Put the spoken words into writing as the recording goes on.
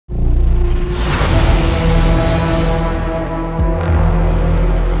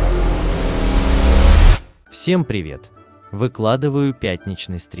Всем привет! Выкладываю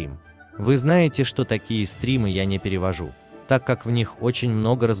пятничный стрим. Вы знаете, что такие стримы я не перевожу, так как в них очень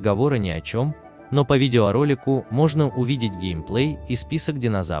много разговора ни о чем, но по видеоролику можно увидеть геймплей и список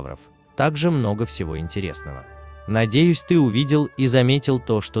динозавров. Также много всего интересного. Надеюсь, ты увидел и заметил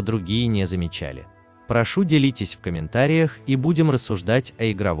то, что другие не замечали. Прошу, делитесь в комментариях и будем рассуждать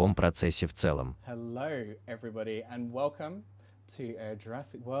о игровом процессе в целом. Hello everybody and welcome to a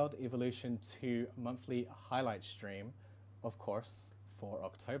Jurassic World Evolution 2 monthly highlight stream, of course, for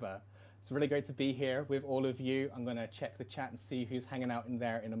October. It's really great to be here with all of you. I'm going to check the chat and see who's hanging out in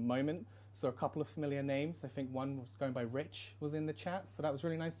there in a moment. So a couple of familiar names. I think one was going by Rich was in the chat, so that was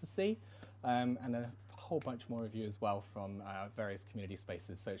really nice to see. And a whole bunch more of you as well from various community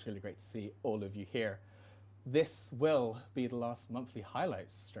spaces, so it's really great to see all of you here. This will be the last monthly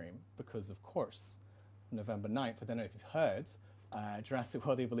highlights stream because, of course, November 9th, I don't know if you've heard, Jurassic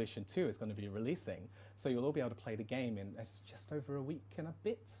World Evolution 2 is going to be releasing. So you'll all be able to play the game in just over a week and a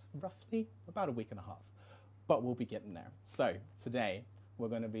bit, roughly, about a week and a half. But we'll be getting there. So today, we're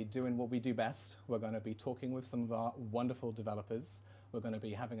going to be doing what we do best. We're going to be talking with some of our wonderful developers. We're going to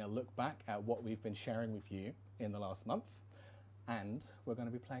be having a look back at what we've been sharing with you in the last month. And we're going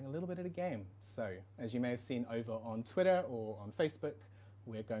to be playing a little bit of the game. So, as you may have seen over on Twitter or on Facebook,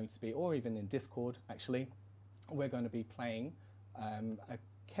 we're going to be, or even in Discord actually, we're going to be playing a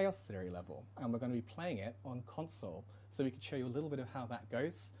Chaos Theory level. And we're going to be playing it on console. So we can show you a little bit of how that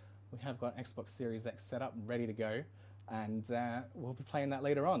goes. We have got Xbox Series X set up and ready to go. And we'll be playing that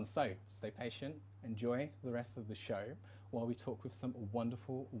later on. So stay patient, enjoy the rest of the show while we talk with some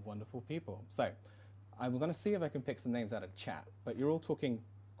wonderful, wonderful people. So I'm going to see if I can pick some names out of the chat, but you're all talking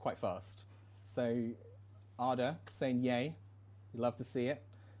quite fast. So Arda saying yay, you love to see it.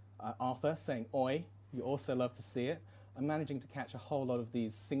 Arthur saying oi, you also love to see it. I'm managing to catch a whole lot of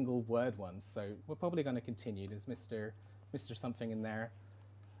these single word ones, so we're probably going to continue. There's Mr. something in there.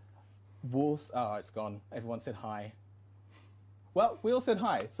 Wolves, oh, it's gone. Everyone said hi. Well, we all said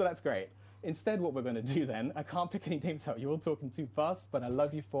hi, so that's great. Instead, what we're going to do then, I can't pick any names out. You're all talking too fast, but I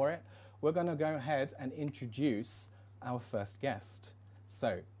love you for it. We're going to go ahead and introduce our first guest.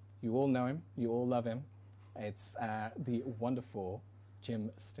 So, you all know him, you all love him. It's the wonderful Jim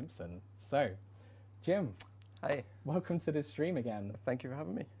Stimpson. So, Jim. Hi. Welcome to the stream again. Thank you for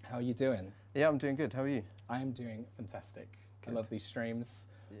having me. How are you doing? Yeah, I'm doing good. How are you? I am doing fantastic. Good. I love these streams.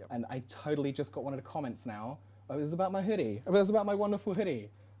 Yep. And I totally just got one of the comments now. Oh, it was about my hoodie. It was about my wonderful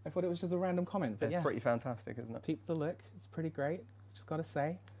hoodie. I thought it was just a random comment. But it's yeah, pretty fantastic, isn't it? peep the look. It's pretty great. Just got to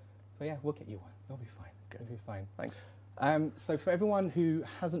say. But yeah, we'll get you one. You'll be fine. Good. You'll be fine. Thanks. So for everyone who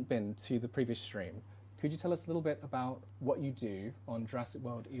hasn't been to the previous stream, could you tell us a little bit about what you do on Jurassic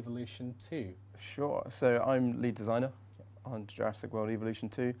World Evolution 2? Sure. So I'm lead designer on Jurassic World Evolution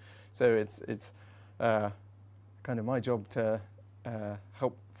 2. So it's kind of my job to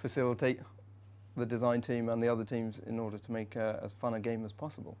help facilitate the design team and the other teams in order to make as fun a game as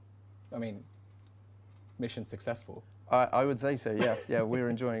possible. I mean, mission successful. I would say so, yeah. Yeah, we're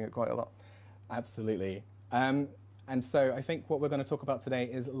enjoying it quite a lot. Absolutely. And so I think what we're going to talk about today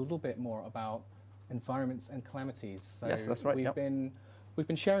is a little bit more about environments and calamities. So yes, that's right. We've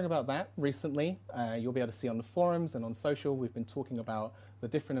been sharing about that recently. You'll be able to see on the forums and on social. We've been talking about the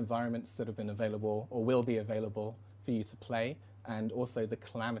different environments that have been available or will be available for you to play, and also the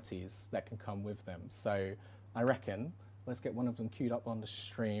calamities that can come with them. So I reckon let's get one of them queued up on the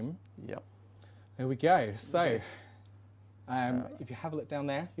stream. Yep. Here we go. So if you have a look down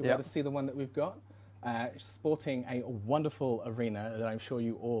there, you'll be able to see the one that we've got. Sporting a wonderful arena that I'm sure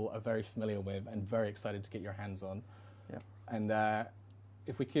you all are very familiar with and very excited to get your hands on. Yeah. And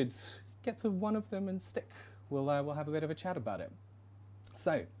if we could get to one of them and stick, we'll have a bit of a chat about it.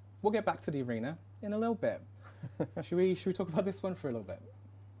 So we'll get back to the arena in a little bit. should we talk about this one for a little bit?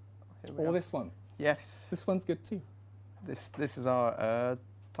 Or this one? Yes. This one's good too. This is our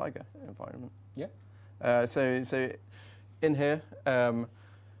tiger environment. Yeah. So in here,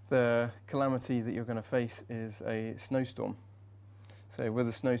 the calamity that you're going to face is a snowstorm. So with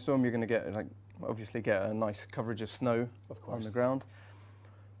a snowstorm, you're going to get obviously get a nice coverage of snow on the ground.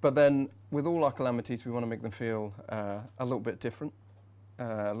 But then with all our calamities, we want to make them feel a little bit different,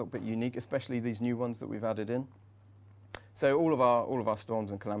 a little bit unique, especially these new ones that we've added in. So all of our storms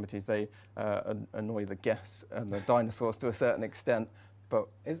and calamities, they annoy the guests and the dinosaurs to a certain extent. But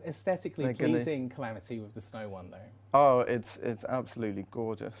it's aesthetically pleasing calamity with the snow one though. Oh, it's absolutely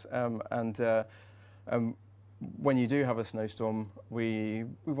gorgeous. When you do have a snowstorm, we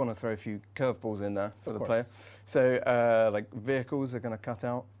want to throw a few curveballs in there for the player. So like vehicles are going to cut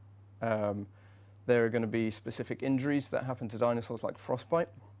out. There are going to be specific injuries that happen to dinosaurs like frostbite.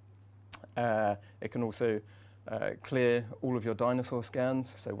 It can also clear all of your dinosaur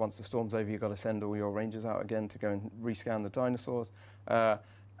scans. So once the storm's over, you've got to send all your rangers out again to go and rescan the dinosaurs.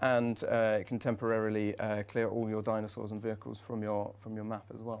 And it can temporarily clear all your dinosaurs and vehicles from your map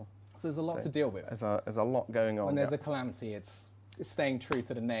as well. So there's a lot to deal with. There's a lot going on. When there's a calamity, it's staying true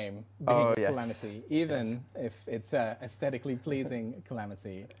to the name, being a calamity, even if it's a aesthetically pleasing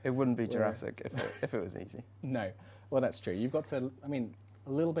calamity. It wouldn't be Jurassic if it was easy. No. Well, that's true. You've got to, I mean,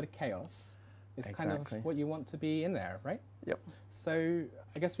 a little bit of chaos is kind of what you want to be in there, right? Yep. So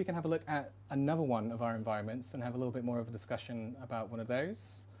I guess we can have a look at another one of our environments and have a little bit more of a discussion about one of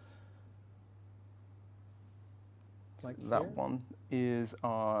those. Like that here. one is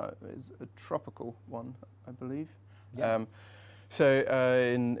a tropical one, I believe. Yeah.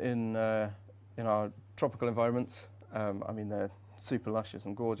 In our tropical environments, I mean they're super luscious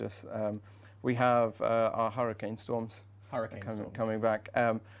and gorgeous. We have our hurricane storms. Coming back.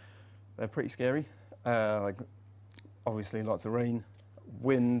 They're pretty scary. Like obviously lots of rain,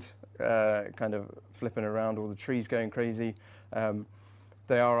 wind, kind of flipping around, all the trees going crazy.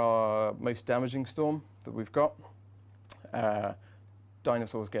 They are our most damaging storm that we've got.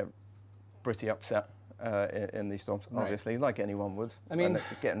 Dinosaurs get pretty upset in these storms, obviously, like anyone would. I mean,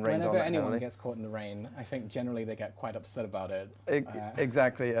 getting rained whenever on anyone gets caught in the rain, I think generally they get quite upset about it.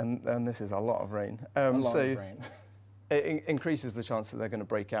 Exactly, and this is a lot of rain. A lot of rain. It increases the chance that they're going to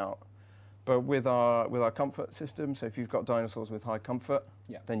break out. But with our comfort system, so if you've got dinosaurs with high comfort,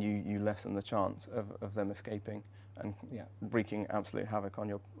 then you lessen the chance of them escaping and wreaking absolute havoc on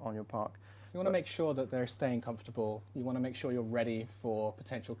your park. You want to make sure that they're staying comfortable. You want to make sure you're ready for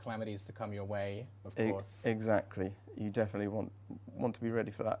potential calamities to come your way, of course. Exactly. You definitely want to be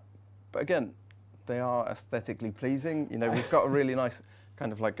ready for that. But again, they are aesthetically pleasing. You know, we've got a really nice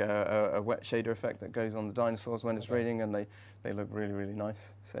kind of like a wet shader effect that goes on the dinosaurs when it's raining, and they look really, really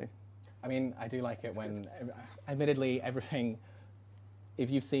nice. So, I mean, I do like it when, admittedly, everything. If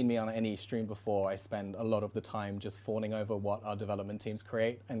you've seen me on any stream before, I spend a lot of the time just fawning over what our development teams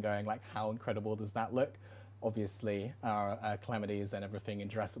create and going like, how incredible does that look? Obviously, our calamities and everything in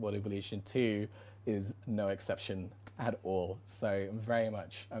Jurassic World Evolution 2 is no exception at all. So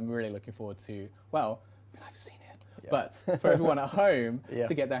I'm really looking forward to, well, I've seen it, but for everyone at home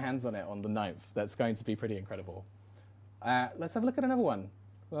to get their hands on it on the 9th, that's going to be pretty incredible. Let's have a look at another one.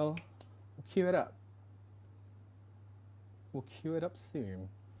 Well, we'll cue it up. We'll cue it up soon.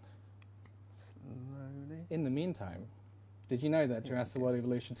 Slowly. In the meantime, did you know that Jurassic World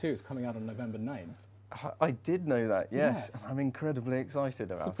Evolution 2 is coming out on November 9th? I did know that, yes. Yeah. I'm incredly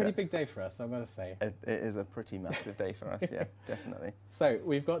excited about it. It's a pretty big day for us, I've got to say. It is a pretty massive day for us, yeah, definitely. So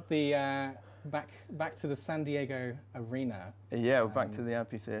we've got the back to the San Diego arena. Yeah, we're back to the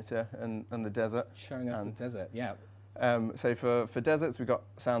amphitheater and the desert. Showing us the desert, yeah. So for deserts, we've got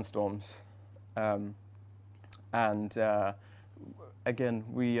sandstorms. Again,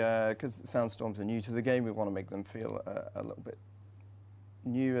 because sandstorms are new to the game, we want to make them feel a little bit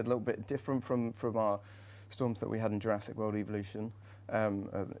new, a little bit different from our storms that we had in Jurassic World Evolution in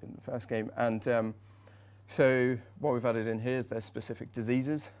the first game. And so what we've added in here is there's specific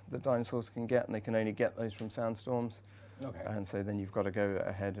diseases that dinosaurs can get, and they can only get those from sandstorms. Okay. And so then you've got to go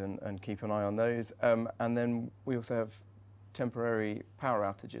ahead and keep an eye on those. And then we also have temporary power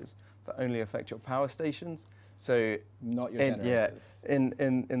outages that only affect your power stations. So not your generators. Yeah,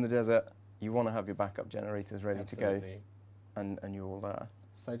 in the desert, you want to have your backup generators ready to go, and you'll.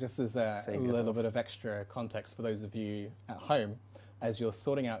 So just as a little bit of extra context for those of you at home, as you're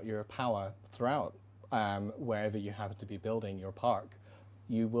sorting out your power throughout wherever you happen to be building your park,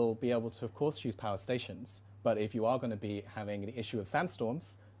 you will be able to, of course, use power stations. But if you are going to be having the issue of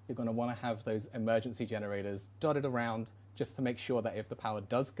sandstorms, you're going to want to have those emergency generators dotted around just to make sure that if the power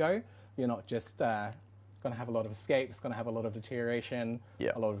does go, you're not just going to have a lot of escapes, going to have a lot of deterioration,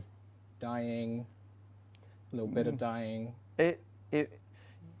 a lot of dying, a little bit of dying.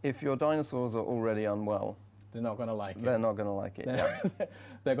 If your dinosaurs are already unwell, they're not going to like it. They're not going to like it.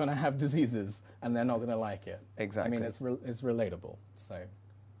 They're going to have diseases, and they're not going to like it. Exactly. I mean, it's relatable. So.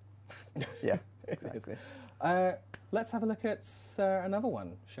 Yeah. Exactly. Let's have a look at another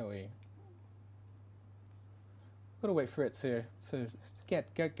one, shall we? Got to wait for it to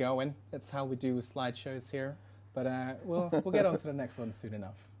get going. That's how we do with slideshows here. But we'll get on to the next one soon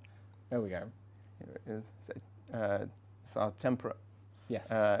enough. There we go. Here it is. So, it's our temperate. Yes,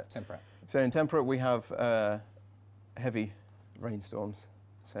 temperate. So in temperate we have heavy rainstorms.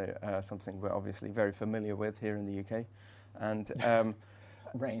 So something we're obviously very familiar with here in the UK, and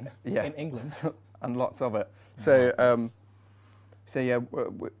rain in England, and lots of it. So yeah,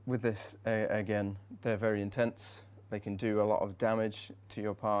 with this again, they're very intense. They can do a lot of damage to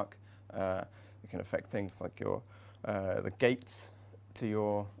your park. It can affect things like your the gates to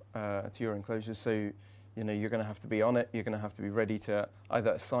your enclosures. So you know, you're going to have to be on it. You're going to have to be ready to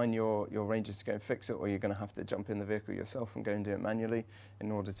either assign your rangers to go and fix it, or you're going to have to jump in the vehicle yourself and go and do it manually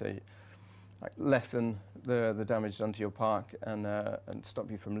in order to like lessen the damage done to your park and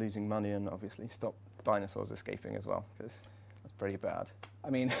stop you from losing money, and obviously stop dinosaurs escaping as well, because that's pretty bad. I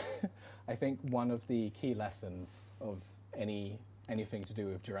mean, I think one of the key lessons of anything to do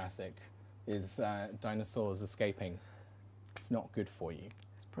with Jurassic is dinosaurs escaping. It's not good for you.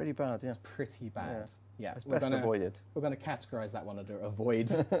 It's pretty bad, yeah. It's pretty bad. Yeah. It's best avoided. We're going to categorize that one under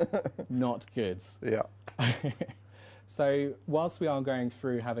avoid, not good. Yeah. So whilst we are going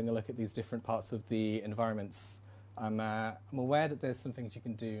through having a look at these different parts of the environments, I'm aware that there's some things you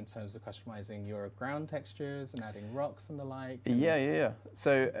can do in terms of customizing your ground textures and adding rocks and the like. Yeah.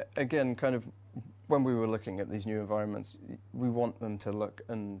 So again, kind of when we were looking at these new environments, we want them to look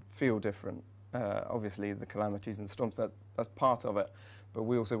and feel different. Obviously, the calamities and storms, that's part of it, but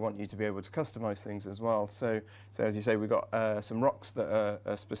we also want you to be able to customize things as well. So as you say, we've got some rocks that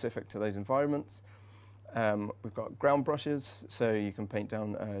are specific to those environments. We've got ground brushes, so you can paint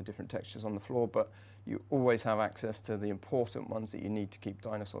down different textures on the floor, but you always have access to the important ones that you need to keep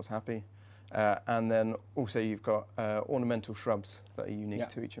dinosaurs happy. And then also you've got ornamental shrubs that are unique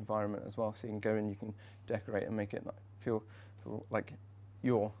to each environment as well, so you can go in, you can decorate and make it feel like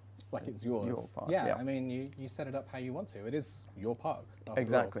it's yours. Your park. Yeah, I mean, you set it up how you want to. It is your park.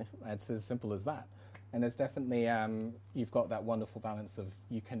 Exactly. It's as simple as that. And there's definitely, you've got that wonderful balance of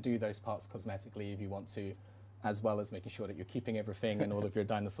you can do those parts cosmetically if you want to, as well as making sure that you're keeping everything and all of your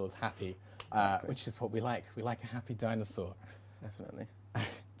dinosaurs happy, which is what we like. We like a happy dinosaur. Definitely.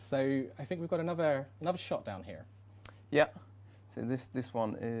 So I think we've got another shot down here. Yeah. So this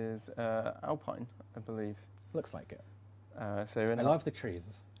one is alpine, I believe. Looks like it. I love the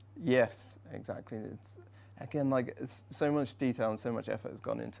trees. Yes, exactly. It's again, like, it's so much detail and so much effort has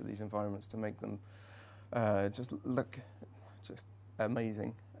gone into these environments to make them just look just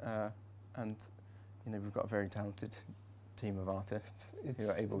amazing. And you know, we've got a very talented team of artists who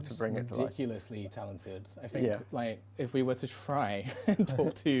are able to bring it to life. Ridiculously talented. I think like if we were to try and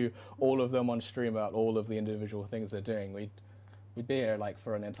talk to all of them on stream about all of the individual things they're doing, we'd be here like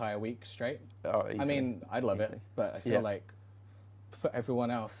for an entire week straight. Oh, easily. I mean, I'd love it, but I feel like for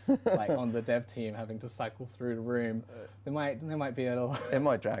everyone else, like on the dev team, having to cycle through the room, there might be a little. It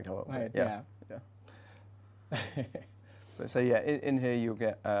might drag a little bit. Yeah. So yeah, in here you'll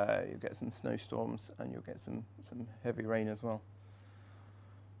get some snowstorms and you'll get some heavy rain as well.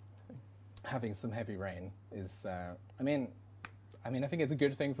 Having some heavy rain is, I mean, I think it's a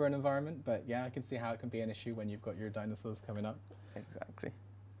good thing for an environment, but yeah, I can see how it can be an issue when you've got your dinosaurs coming up. Exactly.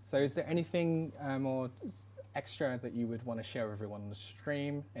 So is there anything more extra that you would want to share with everyone on the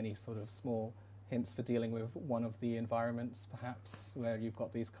stream? Any sort of small hints for dealing with one of the environments, perhaps, where you've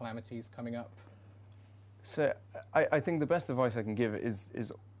got these calamities coming up? So I think the best advice I can give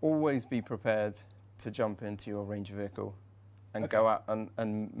is always be prepared to jump into your ranger vehicle and go out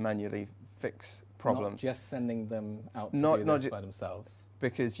and manually fix problems. Not just sending them out to do this by themselves.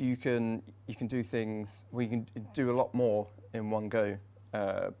 Because you can do things, you can do a lot more in one go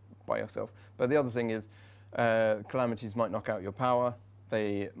by yourself. But the other thing is, calamities might knock out your power.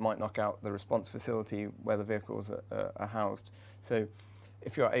 They might knock out the response facility where the vehicles are housed. So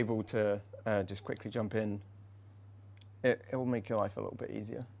if you're able to just quickly jump in, it will make your life a little bit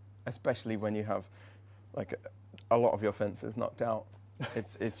easier, especially when you have like a lot of your fences knocked out.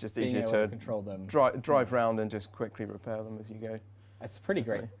 It's just easier to control them. Drive around and just quickly repair them as you go. It's a pretty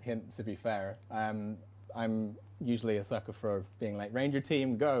great hint, to be fair. I'm usually a sucker for being like, Ranger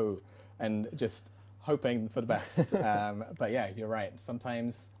team, go, and just hoping for the best. But yeah, you're right.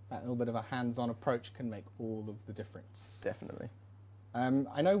 Sometimes that little bit of a hands-on approach can make all of the difference. Definitely.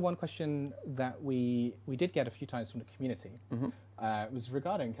 I know one question that we did get a few times from the community was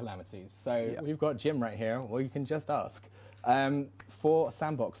regarding calamities. So we've got Jim right here, or you can just ask. For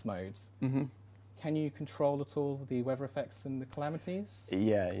sandbox modes, can you control at all the weather effects and the calamities?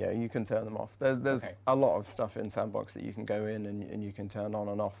 Yeah, you can turn them off. There's a lot of stuff in sandbox that you can go in and you can turn on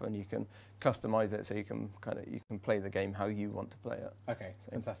and off, and you can customize it so you can play the game how you want to play it. Okay,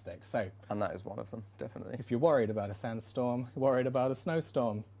 fantastic. So, and that is one of them, definitely. If you're worried about a sandstorm, worried about a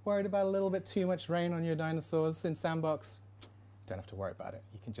snowstorm, worried about a little bit too much rain on your dinosaurs in sandbox, don't have to worry about it.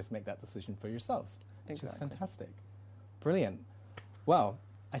 You can just make that decision for yourselves, which is fantastic. Brilliant. Well,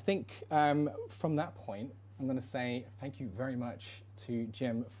 I think from that point, I'm going to say thank you very much to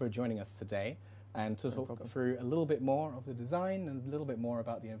Jim for joining us today and to talk through a little bit more of the design and a little bit more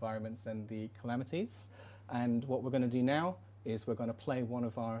about the environments and the calamities. And what we're going to do now is we're going to play one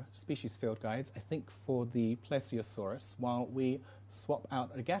of our species field guides, I think for the Plesiosaurus, while we swap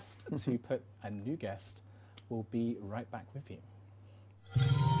out a guest to put a new guest. We'll be right back with you.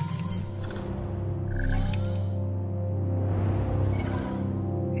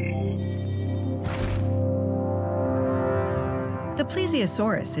 The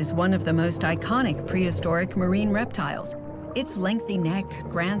Plesiosaurus is one of the most iconic prehistoric marine reptiles. Its lengthy neck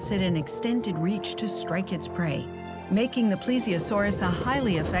grants it an extended reach to strike its prey, making the Plesiosaurus a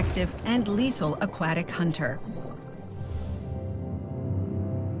highly effective and lethal aquatic hunter.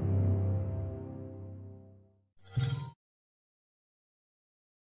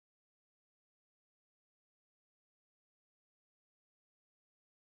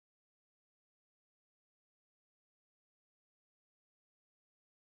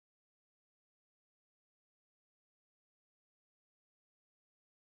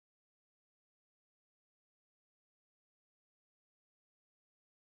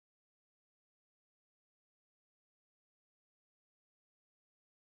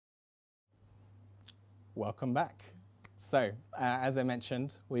 Welcome back. So, as I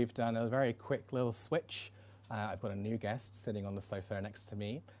mentioned, we've done a very quick little switch. I've got a new guest sitting on the sofa next to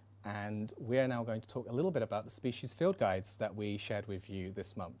me, and we're now going to talk a little bit about the species field guides that we shared with you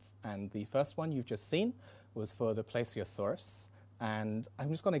this month. And the first one you've just seen was for the Plesiosaurus, and I'm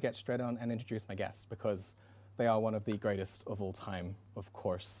just going to get straight on and introduce my guest because they are one of the greatest of all time, of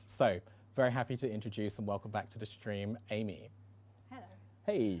course. So, very happy to introduce and welcome back to the stream, Amy. Hello.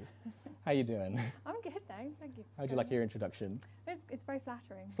 Hey, how you doing? I'm good, thanks. Thank you. How'd you like your introduction? It's very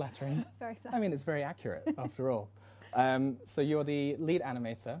flattering. Flattering? Very I flattering. mean, it's very accurate, after all. So you're the lead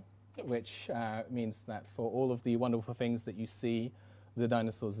animator, Yes. which means that for all of the wonderful things that you see the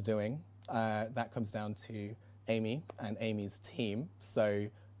dinosaurs doing, that comes down to Amy and Amy's team. So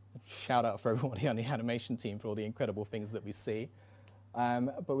shout out for everybody on the animation team for all the incredible things that we see.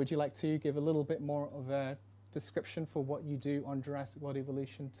 But would you like to give a little bit more of a description for what you do on Jurassic World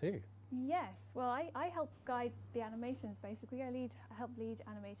Evolution too? Yes, well, I help guide the animations, basically. I help lead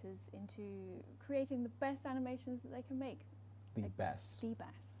animators into creating the best animations that they can make. The Like, best. The best.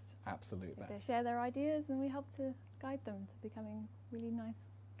 Absolute They best. share their ideas and we help to guide them to becoming really nice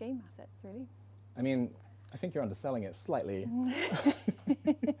game assets, really. I mean, I think you're underselling it slightly.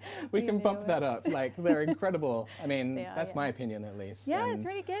 We can Really bump are. that up. Like, they're incredible. I mean, They are, that's yeah. my opinion at least. Yeah, And it's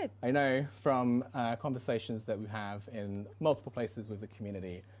really good. I know from conversations that we have in multiple places with the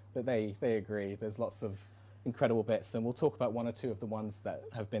community that they agree. There's lots of incredible bits, and we'll talk about one or two of the ones that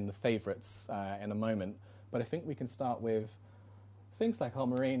have been the favorites in a moment. But I think we can start with things like our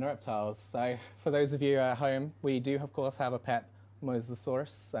marine reptiles. So for those of you at home, we do, of course, have a pet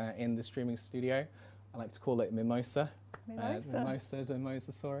Mosasaurus in the streaming studio. I like to call it Mimosa. Mimosa. Mimosa the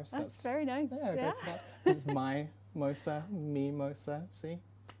Mosasaurus. That's very nice. Yeah, Yeah. go for that. It's my Mosa, me Mosa. See?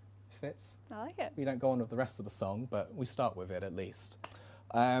 Fits. I like it. We don't go on with the rest of the song, but we start with it at least.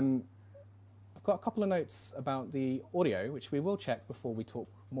 I've got a couple of notes about the audio, which we will check before we talk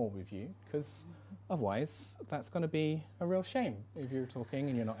more with you, because otherwise that's going to be a real shame if you're talking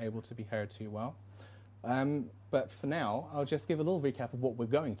and you're not able to be heard too well. But for now, I'll just give a little recap of what we're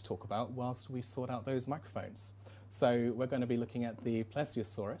going to talk about whilst we sort out those microphones. So we're going to be looking at the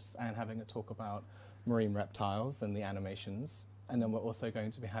Plesiosaurus and having a talk about marine reptiles and the animations. And then we're also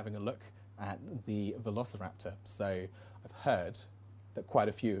going to be having a look at the Velociraptor. So I've heard that quite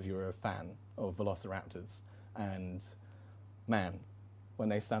a few of you are a fan of Velociraptors. And man, when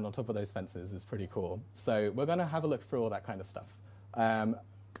they stand on top of those fences, it's pretty cool. So we're going to have a look through all that kind of stuff.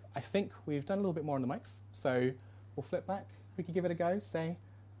 I think we've done a little bit more on the mics, so we'll flip back. We could give it a go. Say,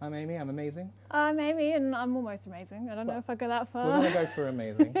 I'm Amy, I'm amazing. I'm Amy and I'm almost amazing. I don't know if I go that far. We're going to go for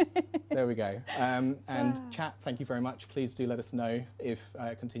amazing. There we go. And chat, thank you very much. Please do let us know if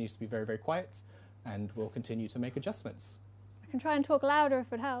it continues to be very, very quiet, and we'll continue to make adjustments. I can try and talk louder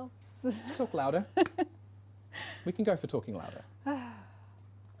if it helps. Talk louder. We can go for talking louder.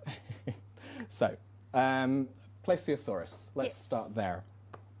 So, Plesiosaurus, let's Yes. start there.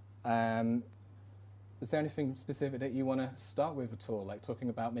 Is there anything specific that you want to start with at all, like talking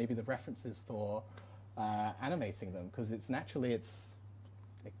about maybe the references for animating them? Because it's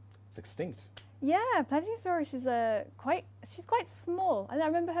extinct. Yeah, Plesiosaurus is she's quite small. And I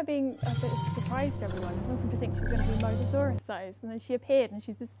remember her being a bit of a surprise to everyone. I wanted to think she was going to be Mosasaurus size, and then she appeared, and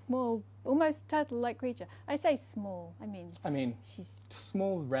she's this small, almost turtle-like creature. I say small. I mean she's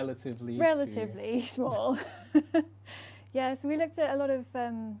Small relatively. relatively small. Yeah, so we looked at a lot of.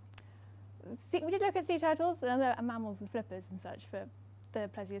 We did look at sea turtles and other mammals with flippers and such for the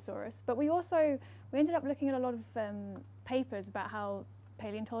Plesiosaurus, but we ended up looking at a lot of papers about how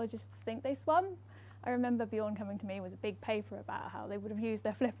paleontologists think they swum, I remember Bjorn coming to me with a big paper about how they would have used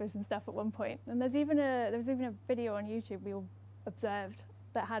their flippers and stuff at one point. And there was even a video on YouTube we all observed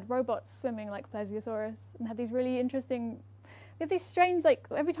that had robots swimming like plesiosaurus and had these really interesting, they have these strange, like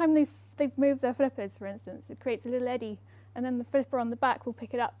every time they've moved their flippers, for instance, it creates a little eddy, and then the flipper on the back will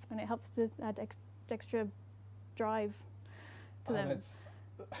pick it up, and it helps to add extra drive to them. It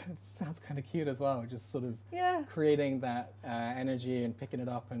sounds kind of cute as well, just sort of Yeah. creating that energy and picking it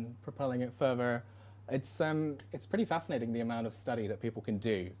up and propelling it further. It's pretty fascinating the amount of study that people can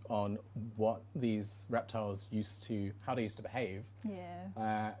do on what these reptiles how they used to behave.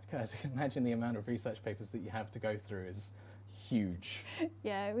 Yeah. Because you can imagine the amount of research papers that you have to go through is huge.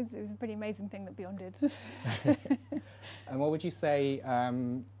 Yeah, it was a pretty amazing thing that Bjorn did. And what would you say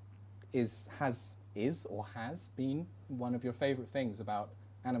is or has been one of your favorite things about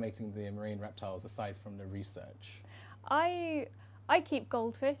animating the marine reptiles aside from the research? I keep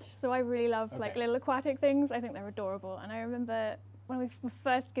goldfish, so I really love like little aquatic things. I think they're adorable. And I remember when we were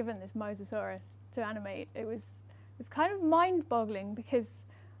first given this Mosasaurus to animate, it was kind of mind-boggling because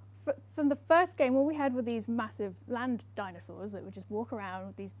from the first game, all we had were these massive land dinosaurs that would just walk around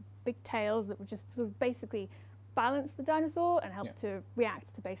with these big tails that would just sort of basically balance the dinosaur and help to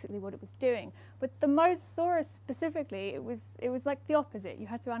react to basically what it was doing. But the Mosasaurus specifically, it was like the opposite. You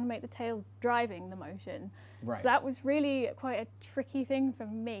had to animate the tail driving the motion. Right. So that was really quite a tricky thing for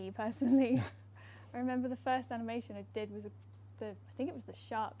me personally. I remember the first animation I did was I think it was the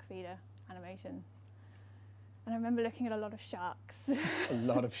shark feeder animation. And I remember looking at a lot of sharks. A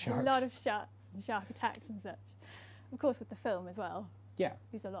lot of sharks. A lot of sharks and shark attacks and such. Of course with the film as well. Yeah.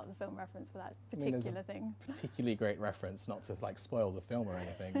 Use a lot of the film reference for that particular thing. Particularly great reference, not to like spoil the film or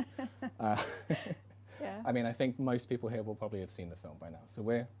anything. Yeah. I mean, I think most people here will probably have seen the film by now, so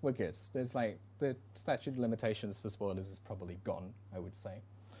we're good. There's like the statute of limitations for spoilers is probably gone, I would say.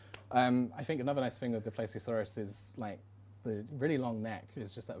 I think another nice thing with the Plesiosaurus is like the really long neck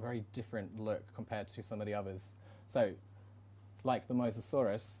is just that very different look compared to some of the others. So, like the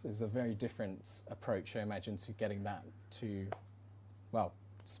Mosasaurus, is a very different approach, I imagine, to getting that to, well,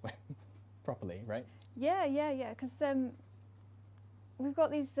 swim properly, right? Yeah, because we've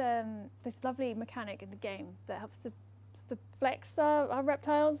got this lovely mechanic in the game that helps to flex our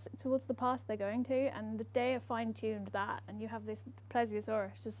reptiles towards the path they're going to, and the day I fine-tuned that, and you have this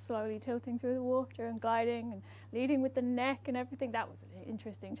Plesiosaurus just slowly tilting through the water and gliding and leading with the neck and everything. That was an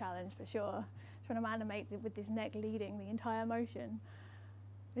interesting challenge for sure, trying to animate with this neck leading the entire motion.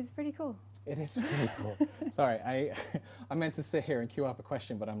 It's pretty cool. It is really cool. Sorry, I meant to sit here and queue up a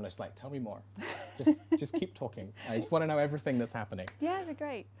question, but I'm just like, tell me more. Just keep talking. I just want to know everything that's happening. Yeah, they're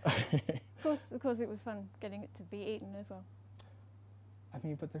great. Of course, it was fun getting it to be eaten as well. I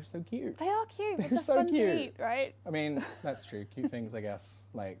mean, but they're so cute. They are cute. They're but so fun cute. to eat, right? I mean, that's true. Cute things, I guess.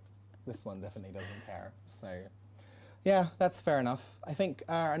 Like this one definitely doesn't care. So, yeah, that's fair enough. I think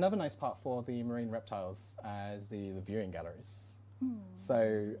another nice part for the marine reptiles is the viewing galleries.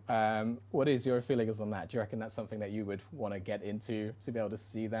 So what is your feelings on that? Do you reckon that's something that you would want to get into to be able to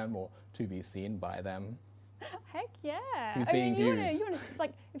see them or to be seen by them? Heck yeah! Who's I being mean, you viewed? want to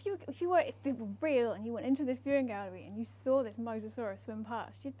like if they were real and you went into this viewing gallery and you saw this Mosasaurus swim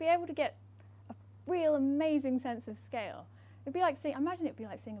past, you'd be able to get a real amazing sense of scale. It'd be like imagine it'd be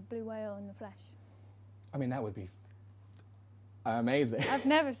like seeing a blue whale in the flesh. I mean, that would be amazing. I've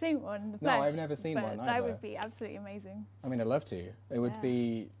never seen one in the flesh. No, I've never seen one either. That would be absolutely amazing. I mean, I'd love to. It would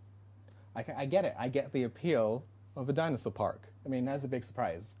be. I get it. I get the appeal of a dinosaur park. I mean, that's a big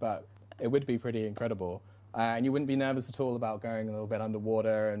surprise, but it would be pretty incredible. And you wouldn't be nervous at all about going a little bit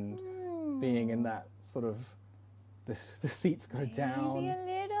underwater and being in that sort of, the seats go down. Maybe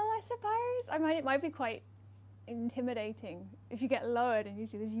a little, I suppose. It might be quite intimidating if you get lowered and you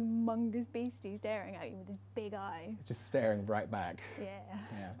see this humongous beastie staring at you with his big eye. Just staring right back. Yeah.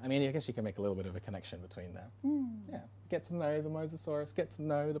 Yeah. I mean, I guess you can make a little bit of a connection between them. Yeah. Get to know the Mosasaurus, get to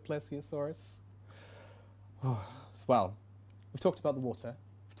know the Plesiosaurus. Well, we've talked about the water.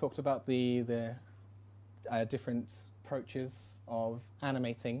 We've talked about the different approaches of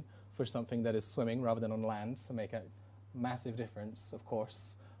animating for something that is swimming rather than on land to make a massive difference, of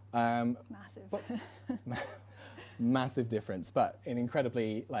course. Massive. Massive difference, but an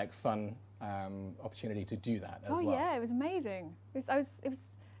incredibly fun opportunity to do that as well. Oh yeah, it was amazing. It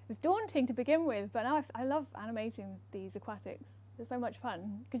was daunting to begin with, but now I love animating these aquatics. They're so much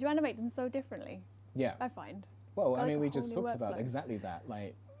fun because you animate them so differently. Yeah. I find. Well, I like mean, a we whole just new talked about workflow. exactly that.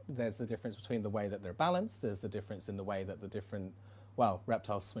 Like, there's the difference between the way that they're balanced. There's the difference in the way that the different,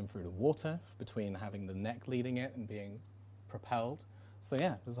 reptiles swim through the water, between having the neck leading it and being propelled. So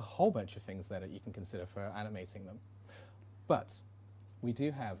yeah, there's a whole bunch of things there that you can consider for animating them. But we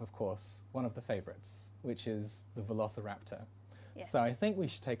do have, of course, one of the favorites, which is the Velociraptor. Yeah. So I think we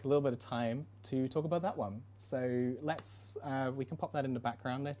should take a little bit of time to talk about that one. So let's, we can pop that in the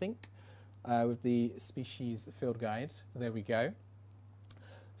background, I think, with the species field guide. There we go.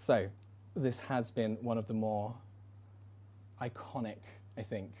 So this has been one of the more iconic, I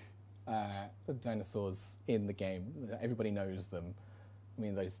think, dinosaurs in the game. Everybody knows them. I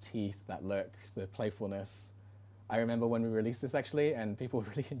mean, those teeth, that look, the playfulness. I remember when we released this actually, and people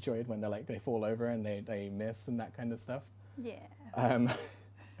really enjoyed when they fall over and they miss and that kind of stuff. Yeah.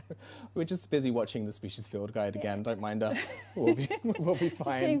 We're just busy watching the species field guide again. Don't mind us. We'll be Just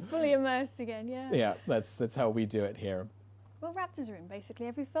fine. getting fully immersed again, yeah. Yeah, that's how we do it here. Well, raptors are in basically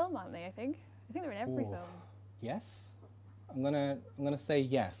every film, aren't they, I think? I think they're in every Ooh. film. Yes? I'm gonna say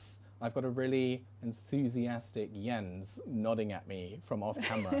yes. I've got a really enthusiastic Jens nodding at me from off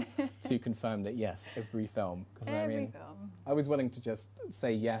camera to confirm that yes, every film. Because I Every mean, film. I was willing to just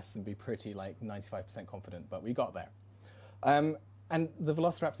say yes and be pretty like 95% confident, but we got there. And the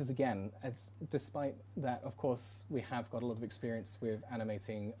Velociraptors again, despite that, of course, we have got a lot of experience with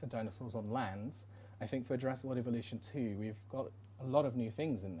animating dinosaurs on land. I think for Jurassic World Evolution 2, we've got a lot of new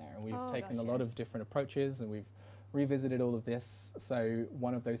things in there, and we've taken a lot of different approaches, and we've revisited all of this. So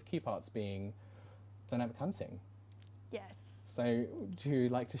one of those key parts being dynamic hunting. Yes. So would you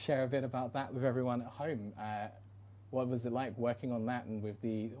like to share a bit about that with everyone at home? What was it like working on that and with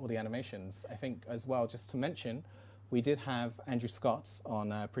all the animations? I think as well, just to mention, we did have Andrew Scott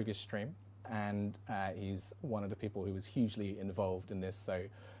on a previous stream, and he's one of the people who was hugely involved in this. So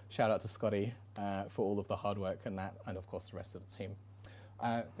shout out to Scotty for all of the hard work and that, and of course the rest of the team.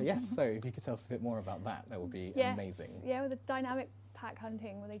 But yes, so if you could tell us a bit more about that, that would be amazing. Yeah, with the dynamic pack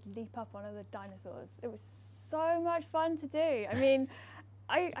hunting where they'd leap up on other dinosaurs. It was so much fun to do. I mean,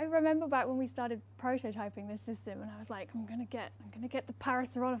 I remember back when we started prototyping this system, and I was like, I'm gonna get the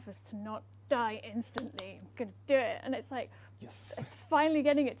Parasaurolophus to not die instantly. I'm gonna do it, and it's like, Yes. it's finally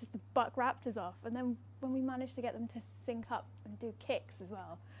getting it just to buck raptors off. And then when we managed to get them to sync up and do kicks as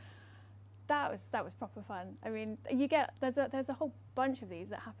well, that was proper fun. I mean, there's a whole bunch of these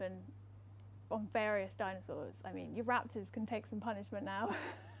that happen on various dinosaurs. I mean, your raptors can take some punishment now.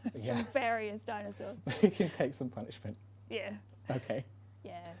 Yeah. From various dinosaurs. You can take some punishment. Yeah. Okay.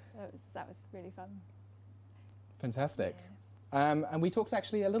 Yeah, that was really fun. Fantastic. Yeah. And we talked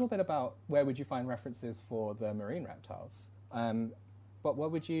actually a little bit about where would you find references for the marine reptiles. But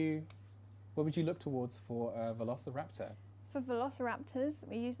what would you look towards for a Velociraptor? For Velociraptors,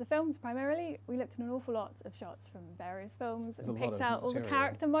 we used the films primarily. We looked at an awful lot of shots from various films There's and a lot picked of out all the material.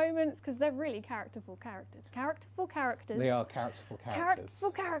 character moments because they're really characterful characters. Characterful characters. They are characterful characters.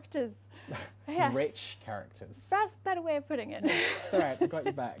 Characterful characters. Yes. Rich characters. That's a better way of putting it. It's all right, I got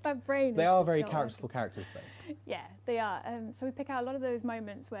you back. My brain. They is are just very not working. characterful characters though. Yeah, they are. So we pick out a lot of those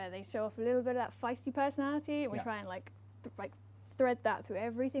moments where they show off a little bit of that feisty personality, and we Yeah. try and like thread that through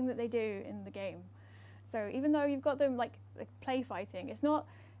everything that they do in the game. So even though you've got them like play fighting, it's not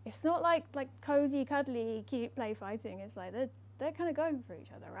like cozy, cuddly, cute play fighting. It's like they're kind of going for each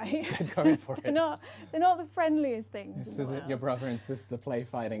other, right? They're going for it. they're not the friendliest things. This in the isn't your world. brother and sister play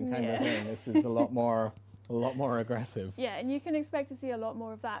fighting kind of Yeah. thing. This is a lot more aggressive. Yeah, and you can expect to see a lot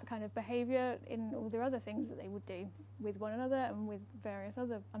more of that kind of behaviour in all the other things that they would do with one another and with various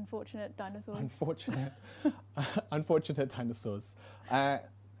other unfortunate dinosaurs. Unfortunate dinosaurs.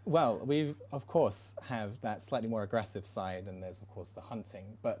 Well, we of course have that slightly more aggressive side, and there's of course the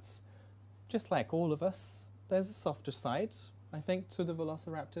hunting. But just like all of us, there's a softer side, I think, to the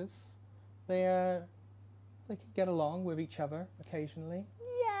Velociraptors. They can get along with each other occasionally.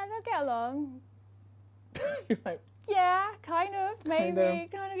 Yeah, they'll get along. You're like, Yeah, kind of, maybe,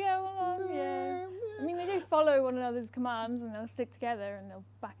 Kind kind of get along, yeah. I mean, they do follow one another's commands and they'll stick together and they'll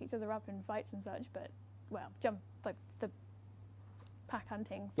back each other up in fights and such, but, well, like the pack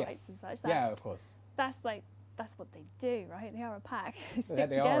hunting fights and such. Yeah, of course. That's what they do, right? They are a pack. They stick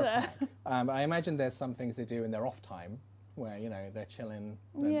They are together. a pack. I imagine there's some things they do in their off time where, you know, they're chilling.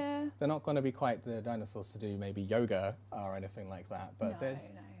 Yeah. They're not going to be quite the dinosaurs to do maybe yoga or anything like that, but No,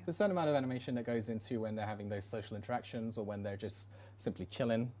 there's no. a certain amount of animation that goes into when they're having those social interactions or when they're just simply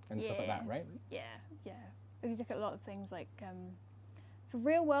chilling and stuff like that, right? Yeah, yeah. If you look at a lot of things like, for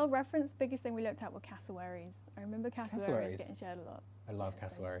real world reference, biggest thing we looked at were cassowaries. I remember cassowaries Cassowaries. getting shared a lot. I love Those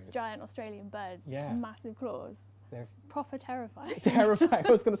cassowaries. Giant Australian birds, Yeah. massive claws, They're proper terrifying. terrifying.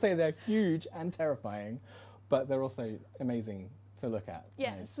 I was going to say they're huge and terrifying, but they're also amazing to look at. You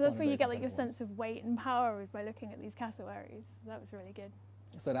Yeah, know, it's so that's one where of you those get like your incredible sense of weight and power is by looking at these cassowaries. That was really good.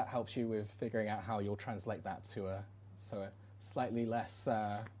 ones. So that helps you with figuring out how you'll translate that to a slightly less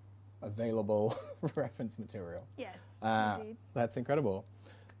available reference material. Yes, indeed. That's incredible.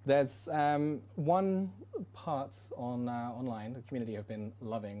 There's one part on online the community have been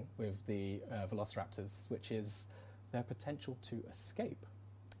loving with the velociraptors, which is their potential to escape.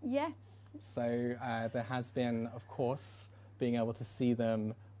 Yes. So there has been, of course, being able to see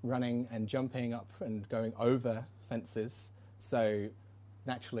them running and jumping up and going over fences. So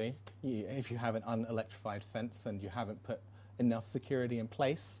naturally, if you have an unelectrified fence and you haven't put enough security in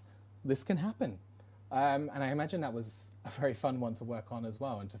place, this can happen. And I imagine that was a very fun one to work on as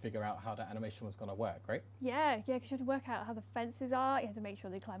well, and to figure out how that animation was going to work, right? Yeah, because you have to work out how the fences are. You have to make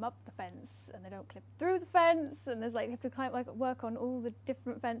sure they climb up the fence and they don't clip through the fence. And there's like you have to climb, work on all the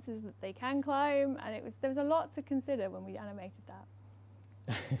different fences that they can climb. And there was a lot to consider when we animated that.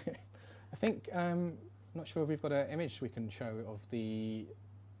 I think I'm not sure if we've got an image we can show of the.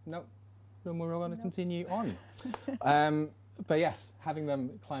 No, then we're going to continue on. But yes, having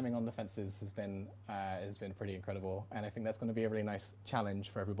them climbing on the fences has been pretty incredible, and I think that's going to be a really nice challenge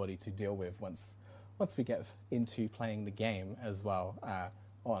for everybody to deal with once we get into playing the game as well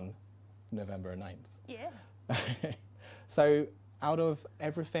on November 9th. Yeah. So, out of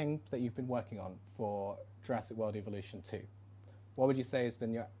everything that you've been working on for Jurassic World Evolution 2, what would you say has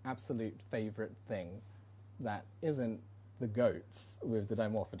been your absolute favourite thing that isn't the goats with the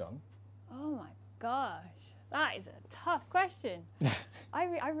Dimorphodon? Oh my gosh. That is a tough question.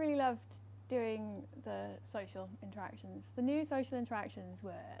 I really loved doing the social interactions. The new social interactions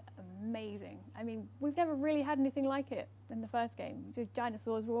were amazing. I mean, we've never really had anything like it in the first game. The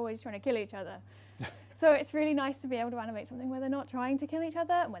dinosaurs were always trying to kill each other. So it's really nice to be able to animate something where they're not trying to kill each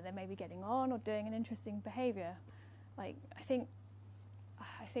other and where they're maybe getting on or doing an interesting behaviour. Like, I think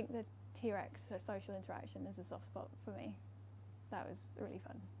the T-Rex social interaction is a soft spot for me. That was really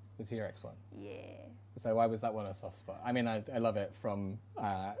fun. The T-Rex one? Yeah. So why was that one a soft spot? I mean, I love it from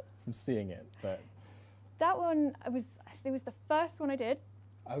seeing it, but... That one, it was the first one I did.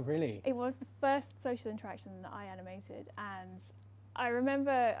 Oh, really? It was the first social interaction that I animated, and I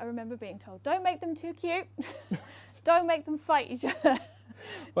remember being told, don't make them too cute, don't make them fight each other.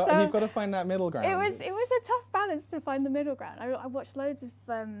 Well, so you've got to find that middle ground. It was a tough balance to find the middle ground. I watched loads of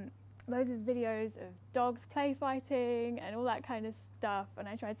videos of dogs play fighting and all that kind of stuff, and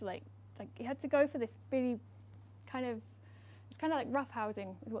I tried to like you had to go for this really kind of like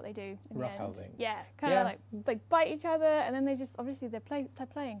roughhousing is what they do. Roughhousing. Yeah, kind of like bite each other, and then they just obviously they're playing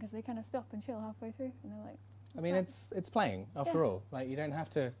because they kind of stop and chill halfway through, and they're like. I mean, it's playing after all. Like, you don't have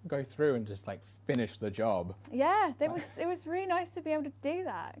to go through and just like finish the job. Yeah, it was really nice to be able to do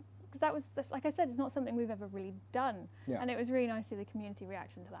that. Because like I said, it's not something we've ever really done. Yeah. And it was really nice to see the community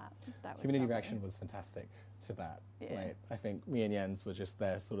reaction to that. Community reaction was fantastic to that. Yeah. Like, I think me and Jens were just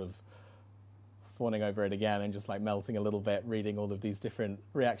there sort of fawning over it again and just like melting a little bit, reading all of these different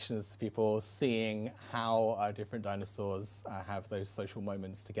reactions to people, seeing how our different dinosaurs have those social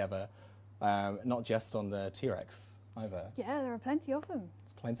moments together. Not just on the T-Rex either. Yeah, there are plenty of them.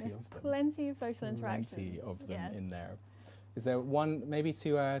 There's of them. Plenty of social interactions. Plenty of them in there. Is there one, maybe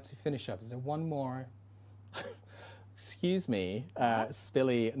to finish up, is there one more, excuse me,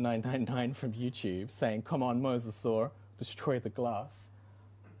 Spilly999 from YouTube saying, come on, Mosasaur, destroy the glass.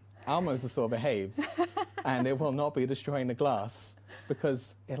 Our Mosasaur behaves, and it will not be destroying the glass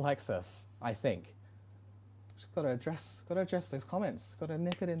because it likes us, I think. Just got to address those comments. Got to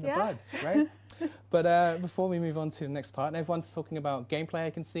nip it in the bud, right? But before we move on to the next part, and everyone's talking about gameplay.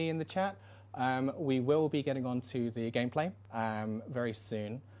 I can see in the chat. We will be getting on to the gameplay very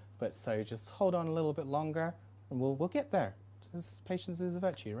soon. But so just hold on a little bit longer, and we'll get there. Patience is a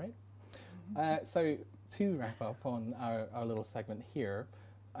virtue, right? So to wrap up on our little segment here,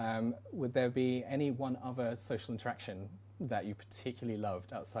 would there be any one other social interaction that you particularly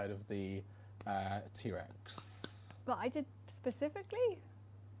loved outside of the T-Rex? Well, I did specifically.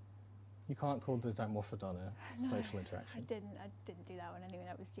 You can't call the Dimorphodon a social interaction. I didn't do that one anyway.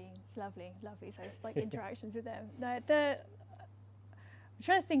 That was Jean. Lovely. So it's like interactions with them. No, I'm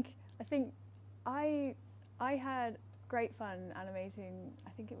trying to think. I think I had great fun animating. I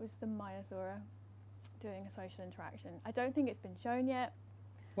think it was the Minosaur doing a social interaction. I don't think it's been shown yet.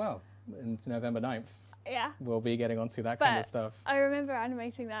 Well, in November 9th. Yeah. We'll be getting onto that kind of stuff. I remember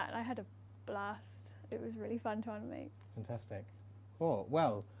animating that, and I had a blast. It was really fun to animate. Fantastic. Cool.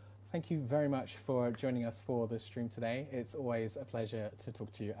 Well, thank you very much for joining us for the stream today. It's always a pleasure to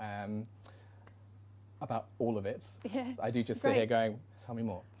talk to you about all of it. Yes, I do just sit here going, tell me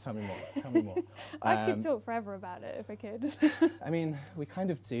more, tell me more, tell me more. I could talk forever about it if I could. I mean, we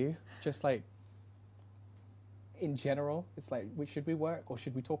kind of do, just like in general. It's like, should we work or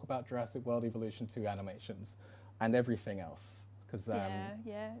should we talk about Jurassic World Evolution 2 animations and everything else? because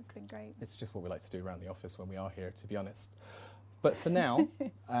yeah, it's been great. it's just what we like to do around the office when we are here, to be honest. But for now,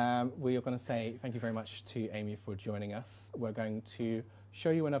 we are going to say thank you very much to Amy for joining us. We're going to show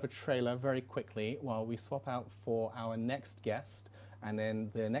you another trailer very quickly while we swap out for our next guest. And then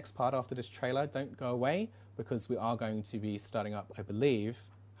the next part after this trailer, don't go away, because we are going to be starting up, I believe,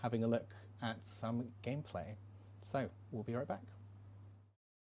 having a look at some gameplay. So we'll be right back.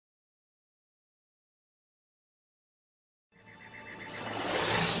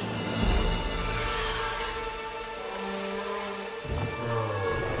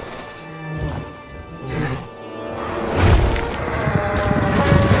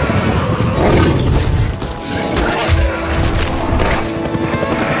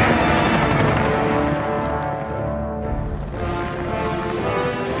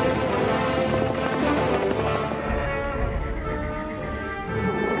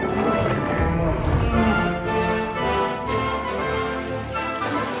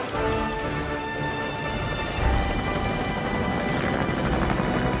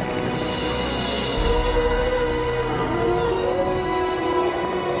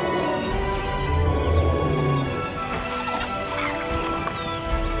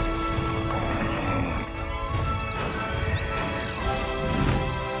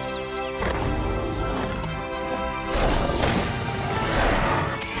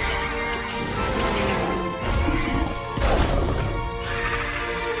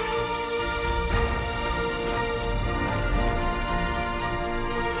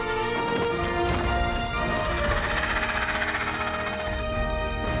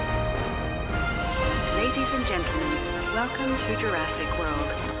 Ladies and gentlemen, welcome to Jurassic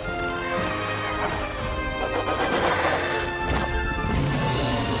World.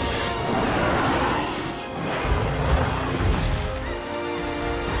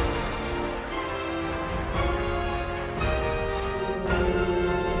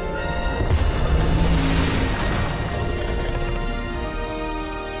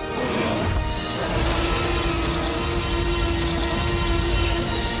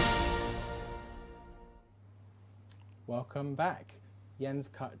 Welcome back. Jens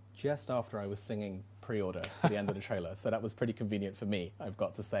cut just after I was singing pre-order for the end of the trailer, so that was pretty convenient for me, I've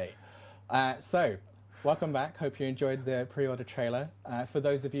got to say. So, welcome back. Hope you enjoyed the pre-order trailer. For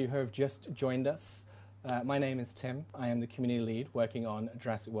those of you who have just joined us, my name is Tim. I am the community lead working on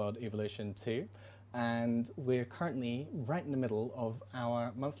Jurassic World Evolution 2, and we're currently right in the middle of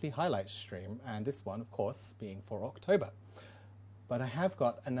our monthly highlights stream, and this one, of course, being for October. But I have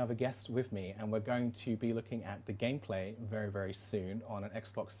got another guest with me, and we're going to be looking at the gameplay very, very soon on an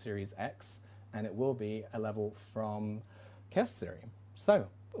Xbox Series X, and it will be a level from Chaos Theory. So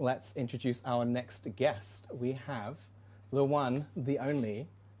let's introduce our next guest. We have the one, the only,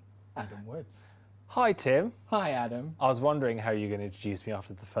 Adam Woods. Hi, Tim. Hi, Adam. I was wondering how you were going to introduce me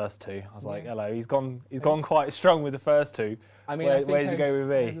after the first two. I was like, hello, he's gone quite strong with the first two. I mean, where did you go with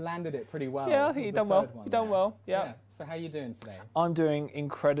me? You landed it pretty well. Yeah, I think you've done well. You've done well, yeah. So how are you doing today? I'm doing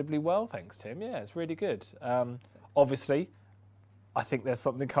incredibly well, thanks, Tim. Yeah, it's really good. Obviously, I think there's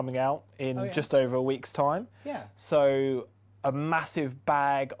something coming out in just over a week's time. Yeah. So a massive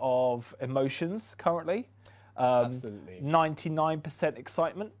bag of emotions currently. Absolutely. 99%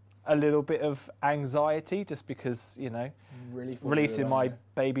 excitement. A little bit of anxiety, just because, you know, really releasing my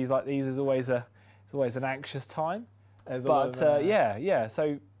babies like these is always an anxious time. Yeah.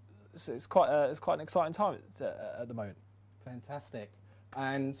 So it's quite an exciting time at the moment. Fantastic.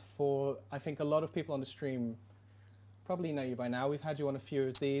 And for, I think a lot of people on the stream probably know you by now. We've had you on a few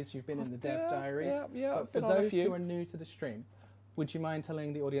of these. You've been in the Dev Diaries. Yeah. But for those who are new to the stream, would you mind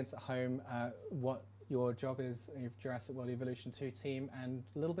telling the audience at home what your job is in your Jurassic World Evolution 2 team and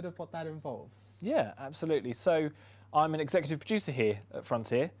a little bit of what that involves? Yeah, absolutely. So I'm an executive producer here at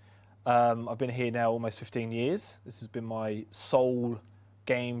Frontier. I've been here now almost 15 years. This has been my sole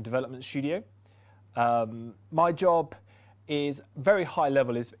game development studio. My job is very high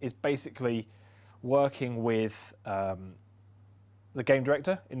level, is basically working with the game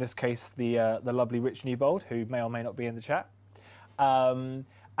director, in this case the lovely Rich Newbold, who may or may not be in the chat,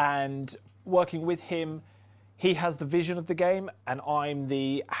 and working with him. He has the vision of the game, and I'm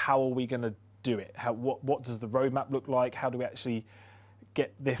the how are we going to do it? What does the roadmap look like? How do we actually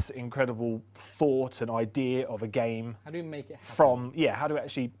get this incredible thought and idea of a game? How do we make it happen? How do we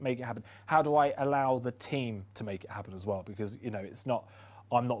actually make it happen? How do I allow the team to make it happen as well? Because, you know,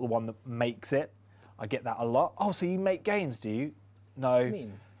 I'm not the one that makes it. I get that a lot. Oh, so you make games, do you? No. What do you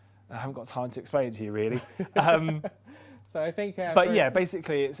mean? I haven't got time to explain it to you, really. So I think, but yeah,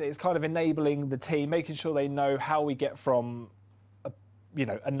 basically it's kind of enabling the team, making sure they know how we get from a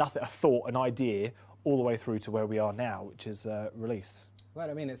thought, an idea, all the way through to where we are now, which is release. Right,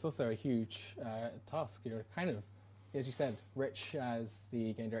 I mean, it's also a huge task. You're kind of, as you said, Rich as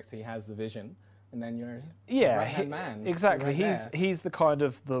the game director, he has the vision, and then you're right-hand man. Exactly. Right he's the kind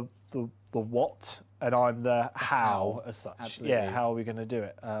of the what, and I'm the how as such. Absolutely. Yeah, how are we going to do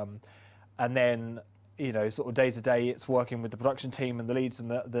it? And then, you know, sort of day to day, it's working with the production team and the leads and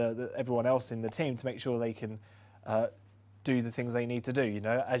the everyone else in the team to make sure they can do the things they need to do. You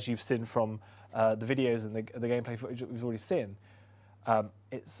know, as you've seen from the videos and the gameplay footage that we've already seen,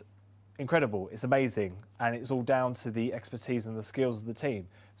 it's incredible, it's amazing, and it's all down to the expertise and the skills of the team.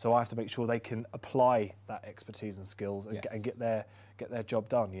 So I have to make sure they can apply that expertise and skills and, and get their job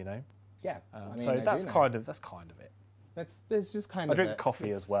done. You know. Yeah. I mean, so that's kind of it. There's just kind I of. drink coffee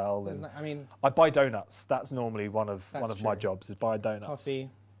as well. And I mean, I buy donuts. That's normally one of That's my true. jobs is buy donuts.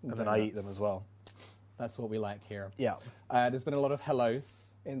 Coffee, and then I eat them as well. That's what we like here. Yeah. There's been a lot of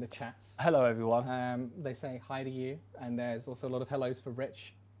hellos in the chat. Hello everyone. They say hi to you, and there's also a lot of hellos for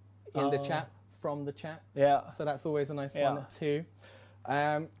Rich in the chat, from the chat. Yeah. So that's always a nice one too.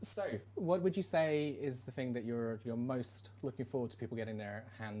 So what would you say is the thing that you're most looking forward to people getting their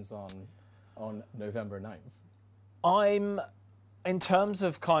hands on November 9th? In terms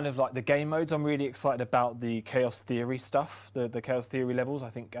of kind of like the game modes, I'm really excited about the Chaos Theory stuff, the Chaos Theory levels. I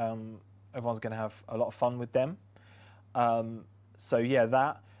think everyone's going to have a lot of fun with them. So yeah,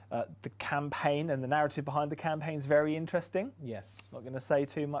 that. The campaign and the narrative behind the campaign is very interesting. Yes. Not going to say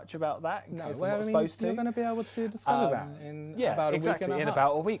too much about that in case well, I'm not supposed to. You're going to be able to discover that in about a week and a half. In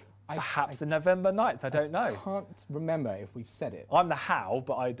about a week. Perhaps in November 9th, I don't know. I can't remember if we've said it. I'm the how,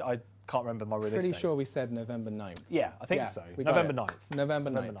 but I can't remember my release Pretty date. sure we said November 9th. Yeah, I think so. We got November it. 9th. November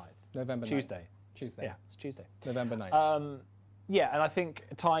 9th. November 9th. Tuesday. Tuesday. Yeah, it's Tuesday. November 9th. Yeah, and I think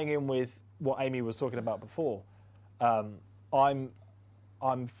tying in with what Amy was talking about before,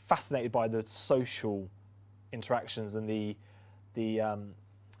 I'm fascinated by the social interactions and the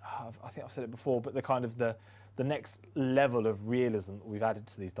I think I've said it before, but the kind of the next level of realism that we've added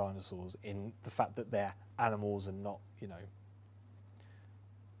to these dinosaurs in the fact that they're animals and not, you know,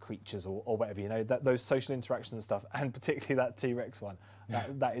 creatures or whatever, you know, those social interactions and stuff, and particularly that T-Rex one.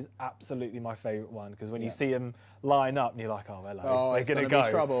 That is absolutely my favourite one, because when you see them line up and you're like, oh, hello, they're going to go.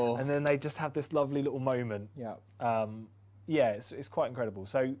 Trouble. And then they just have this lovely little moment. Yeah. Yeah, it's quite incredible.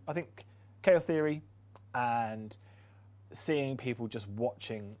 So I think Chaos Theory and seeing people just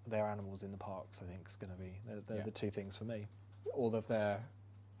watching their animals in the parks, I think is going to be the two things for me. All of their,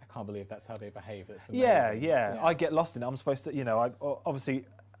 I can't believe that's how they behave. It's amazing. Yeah. I get lost in it. I'm supposed to, you know, obviously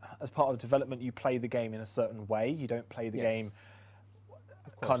as part of development you play the game in a certain way. You don't play the game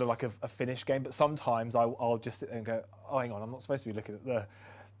kind of like a finished game, but sometimes I'll just sit there and go, oh, hang on, I'm not supposed to be looking at the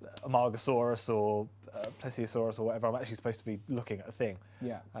Amargasaurus or Plesiosaurus or whatever. I'm actually supposed to be looking at a thing.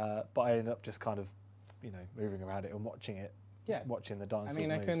 Yeah. But I end up just kind of, you know, moving around it and watching it. Yeah. Watching the dinosaurs. I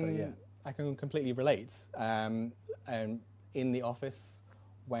mean, move, I can completely relate. And in the office,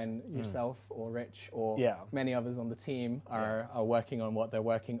 when yourself or Rich or many others on the team are working on what they're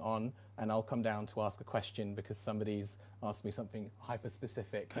working on, and I'll come down to ask a question because somebody's asked me something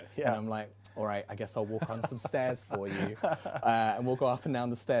hyper-specific, and I'm like, all right, I guess I'll walk on some stairs for you, and we'll go up and down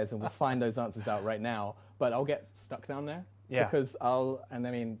the stairs, and we'll find those answers out right now, but I'll get stuck down there, because I'll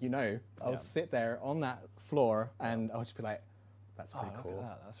sit there on that floor, and I'll just be like, that's pretty cool. Look at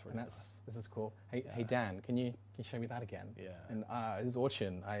that. That's really nice. This is cool. Hey Dan, can you show me that again? Yeah. And this is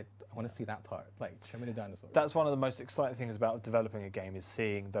Orchin. I want to see that part. Like, show me the dinosaurs. That's one of the most exciting things about developing a game, is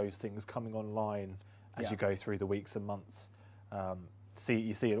seeing those things coming online as you go through the weeks and months.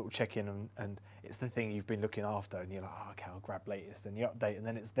 You see a little check-in, and it's the thing you've been looking after, and you're like, oh, okay, I'll grab latest, and you update, and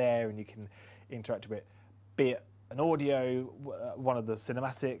then it's there, and you can interact with it, be it an audio, one of the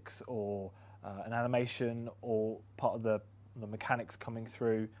cinematics, or an animation, or part of the mechanics coming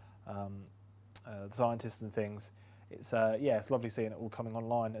through, the scientists and things. It's it's lovely seeing it all coming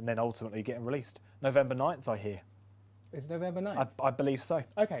online and then ultimately getting released. November 9th, I hear. It's November 9th? I believe so.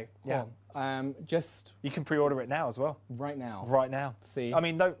 Okay, cool. Yeah. Just... You can pre-order it now as well. Right now? Right now. See? I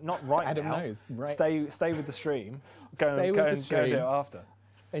mean, no, not right Adam now. knows. Right. Stay with the stream. Go Stay and with the stream. Go and do it after.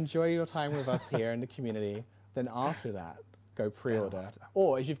 Enjoy your time with us here in the community. Then after that, go pre-order.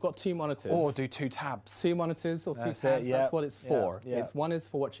 Or if you've got two monitors. Or do 2 tabs. 2 monitors or 2 tabs, that's what it's for. One is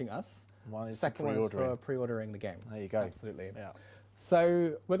for watching us. Second one is for pre-ordering the game. There you go. Absolutely. Yeah.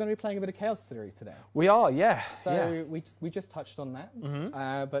 So we're going to be playing a bit of Chaos Theory today. We are, yeah. So we just touched on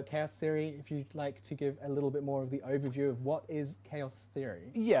that. But Chaos Theory, if you'd like to give a little bit more of the overview of what is Chaos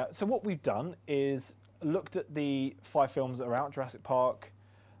Theory. Yeah, so what we've done is looked at the 5 films that are out, Jurassic Park,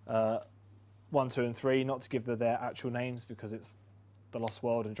 1, 2 and 3, not to give their actual names because it's The Lost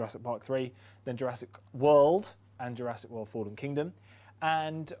World and Jurassic Park 3, then Jurassic World and Jurassic World Fallen Kingdom.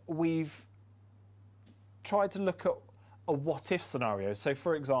 And we've tried to look at a what-if scenario. So,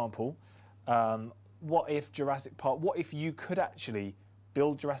 for example, what if Jurassic Park, what if you could actually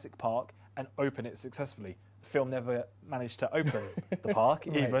build Jurassic Park and open it successfully? The film never managed to open the park,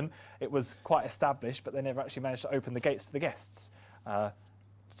 Right. even. It was quite established, but they never actually managed to open the gates to the guests.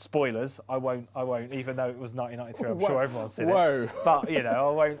 Spoilers, I won't, even though it was 1993, I'm sure everyone's seen it. But, you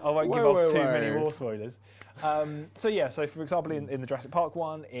know, I won't give off too many more spoilers. So yeah, so for example, in the Jurassic Park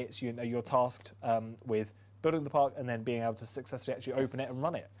one, it's, you know, you're tasked with building the park and then being able to successfully actually open it and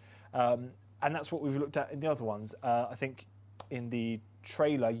run it. And that's what we've looked at in the other ones. I think in the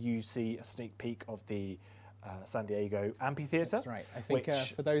trailer, you see a sneak peek of the San Diego amphitheater. That's right. I think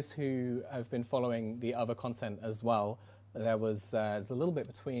for those who have been following the other content as well, there was there's a little bit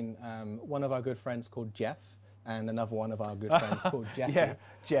between one of our good friends called Jeff and another one of our good friends called Jesse. Yeah,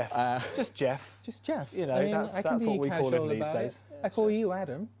 Jeff. Just Jeff. Just Jeff. You know, I mean, that's I can be what we call him casual these about days. it. I call you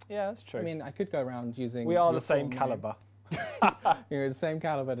Adam. Yeah, that's true. I mean, I could go around using. We are your the same full name. caliber. You're the same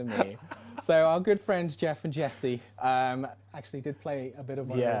caliber to me. So our good friends Jeff and Jesse actually did play a bit of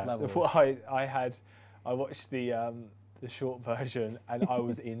one of those levels. Well, I watched the short version and I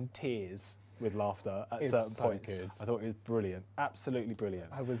was in tears with laughter at certain so points. good. I thought it was brilliant, absolutely brilliant.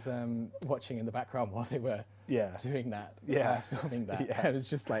 I was watching in the background while they were doing that, filming that. Yeah. It was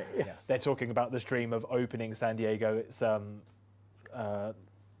just like, yes. They're talking about this dream of opening San Diego. It's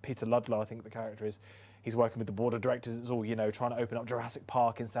Peter Ludlow, I think the character is. He's working with the board of directors. It's all, you know, trying to open up Jurassic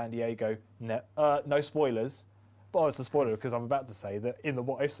Park in San Diego. No spoilers, but it's a spoiler because I'm about to say that in the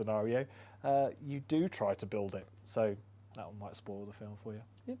what if scenario, you do try to build it. So that one might spoil the film for you.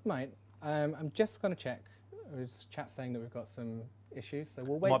 It might. I'm just going to check. There's chat saying that we've got some issues, so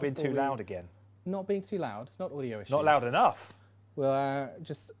we'll wait. Might be too loud again. Not being too loud. It's not audio issues. Not loud enough. Well,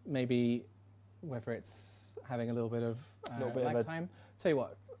 just maybe whether it's having a little bit of lag time. Tell you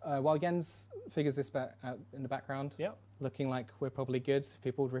what, while Jens figures this out in the background, looking like we're probably good. If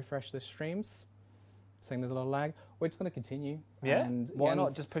people would refresh the streams, saying there's a little lag, we're just going to continue. Yeah. And why Jens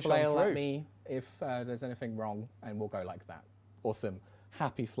not just push flail on through? at me if there's anything wrong, and we'll go like that. Awesome.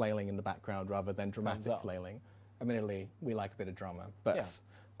 Happy flailing in the background rather than dramatic flailing. Admittedly, we like a bit of drama, but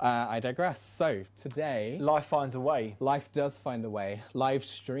I digress. So today, life finds a way. Life does find a way. Live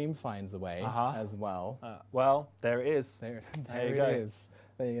stream finds a way as well. Well, there it is. There you it go. is.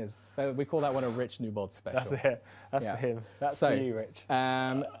 There he is. We call that one a Rich Newbold special. That's it. That's for him. That's for you, Rich.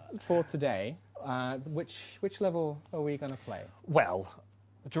 For today, which level are we going to play? Well,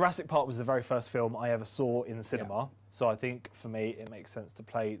 Jurassic Park was the very first film I ever saw in the cinema. So I think for me it makes sense to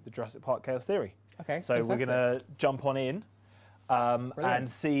play the Jurassic Park Chaos Theory. Okay, so fantastic. we're going to jump on in and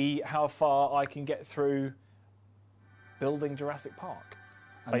see how far I can get through building Jurassic Park.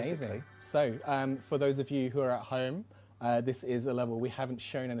 Amazing. Basically. So for those of you who are at home, this is a level we haven't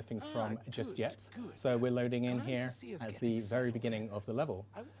shown anything from just yet. So we're loading in here at the very beginning of the level.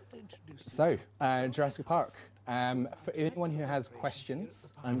 So Jurassic Park. For anyone who has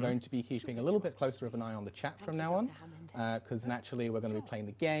questions, I'm going to be keeping a little bit closer of an eye on the chat from now on, because naturally we're going to be playing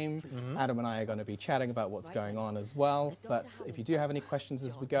the game. Adam and I are going to be chatting about what's going on as well. But if you do have any questions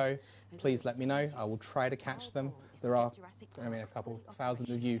as we go, please let me know. I will try to catch them. There are, I mean, a couple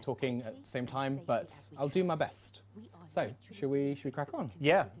thousand of you talking at the same time, but I'll do my best. So, should we crack on?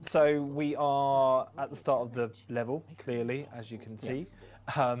 Yeah. So we are at the start of the level, clearly, as you can see.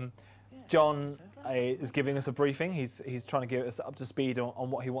 John is giving us a briefing. He's trying to get us up to speed on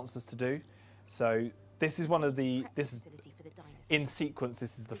what he wants us to do. So this is one of the, in sequence,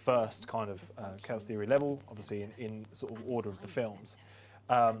 this is the first kind of Chaos Theory level, obviously in sort of order of the films.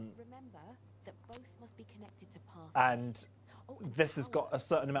 And this has got a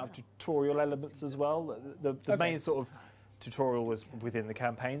certain amount of tutorial elements as well. The main sort of tutorial was within the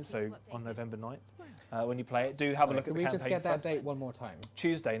campaign, so on November 9th. When you play it, do have a look at the campaign. Can we just get that date one more time?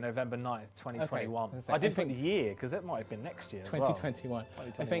 Tuesday, November 9th, 2021. Okay. I did put the year, because it might have been next year 2021. As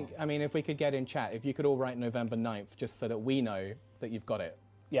well. I think, I mean, if we could get in chat, if you could all write November 9th, just so that we know that you've got it.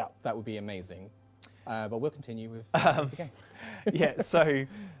 Yeah. That would be amazing. But we'll continue with the game. Yeah, so,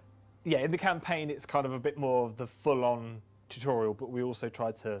 yeah, in the campaign, it's kind of a bit more of the full-on tutorial, but we also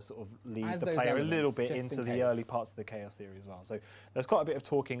tried to sort of lead the player a little bit into the early parts of the Chaos Theory as well. So there's quite a bit of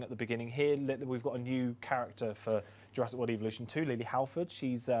talking at the beginning here. We've got a new character for Jurassic World Evolution 2, Lily Halford.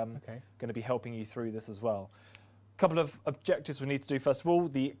 She's going to be helping you through this as well. A couple of objectives we need to do. First of all,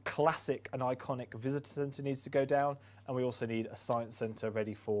 the classic and iconic visitor centre needs to go down, and we also need a science centre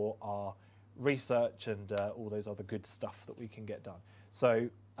ready for our research and all those other good stuff that we can get done. So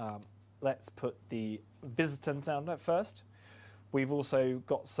let's put the visitor down at first. We've also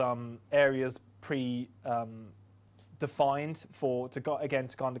got some areas defined to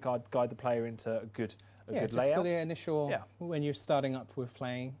kind of guide the player into a good just layout. for the initial, when you're starting up with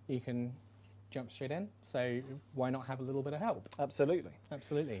playing, you can jump straight in. So why not have a little bit of help? Absolutely.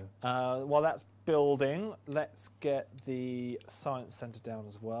 Absolutely. While that's building, let's get the science centre down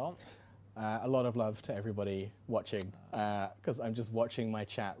as well. A lot of love to everybody watching, because I'm just watching my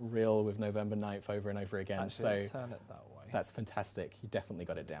chat reel with November 9th over and over again. Actually, so let's turn it that way. That's fantastic. You definitely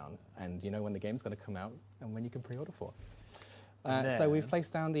got it down. And you know when the game's going to come out and when you can pre-order for. So we've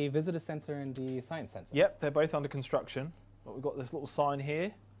placed down the visitor centre and the science centre. Yep, they're both under construction. But we've got this little sign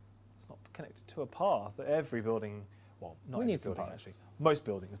here. It's not connected to a path. Every building, well, not every building actually. Most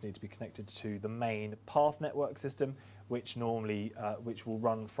buildings need to be connected to the main path network system, which normally which will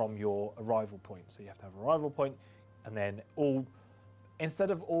run from your arrival point. So you have to have an arrival point, and then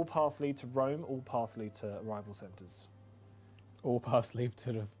instead of all paths lead to Rome, all paths lead to arrival centres. All paths lead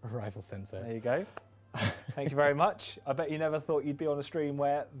to the arrival centre. There you go. Thank you very much. I bet you never thought you'd be on a stream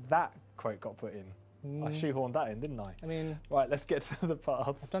where that quote got put in. I shoehorned that in, didn't I? I mean... Right, let's get to the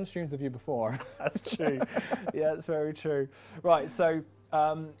paths. I've done streams with you before. That's true. Yeah, that's very true. Right, so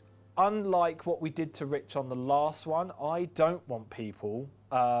unlike what we did to Rich on the last one, I don't want people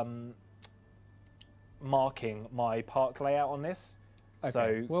marking my park layout on this. Okay.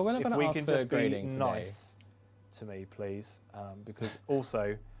 So well, we're not going to ask for grading today. Nice to me, please, because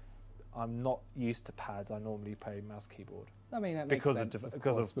also I'm not used to pads. I normally play mouse keyboard. I mean, that makes sense,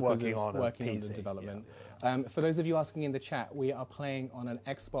 because of working on the development. Yeah. For those of you asking in the chat, we are playing on an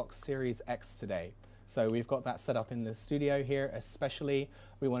Xbox Series X today. So we've got that set up in the studio here. Especially,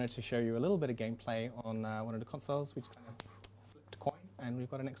 we wanted to show you a little bit of gameplay on one of the consoles. We just kind of flipped a coin, and we've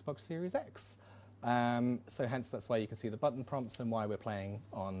got an Xbox Series X. So hence, that's why you can see the button prompts and why we're playing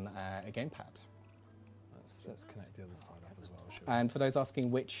on a gamepad. Let's connect the other side up as well. And for those asking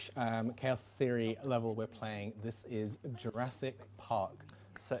which Chaos Theory level we're playing, this is Jurassic Park.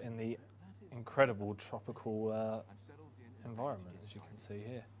 Set in the incredible tropical environment, as you can see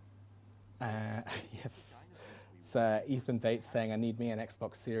here. Yes. So Ethan Bates saying, I need me an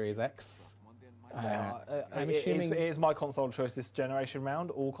Xbox Series X. I'm assuming it is my console of choice this generation round.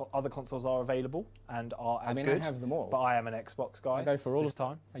 All other consoles are available and are as good. I have them all. But I am an Xbox guy. I go for all this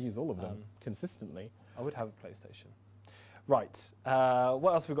time. I use all of them consistently. I would have a PlayStation. Right.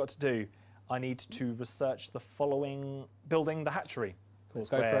 What else have we got to do? I need to research the following building, the hatchery. Let's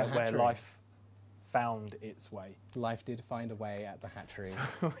go for a hatchery. Where life found its way. Life did find a way at the hatchery.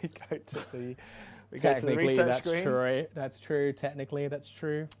 So we go to the Technically, that's screen. true. That's true. Technically, that's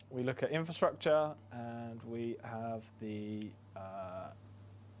true. We look at infrastructure, and we have the.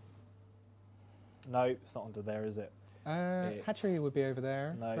 No, it's not under there, is it? Hatchery would be over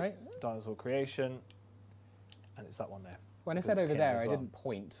there, no, right? Dinosaur creation, and it's that one there. When I said over there, I didn't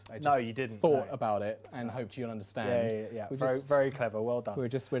point. I just no, you didn't. Thought about it and hoped you'd understand. Yeah. Very clever. Well done.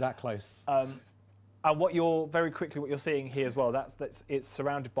 We're that close. And what you're seeing here as well, it's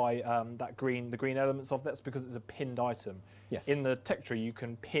surrounded by the green elements of that's because it's a pinned item. Yes. In the tech tree, you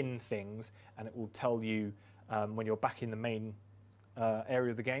can pin things, and it will tell you when you're back in the main area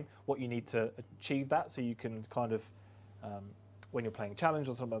of the game what you need to achieve that. So you can kind of when you're playing a challenge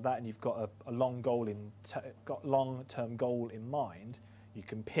or something like that, and you've got a long-term goal in mind, you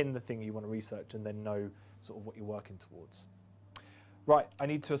can pin the thing you want to research and then know sort of what you're working towards. Right, I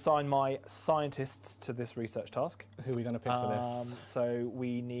need to assign my scientists to this research task. Who are we going to pick for this? So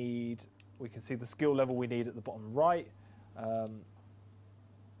we can see the skill level we need at the bottom right. I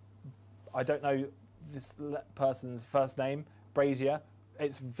don't know this person's first name, Brazier.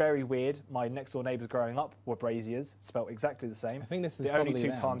 It's very weird. My next door neighbours growing up were Braziers, spelt exactly the same. I think this is the only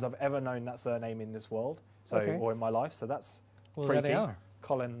two times I've ever known that surname in this world, or in my life. So that's freaky. There they are.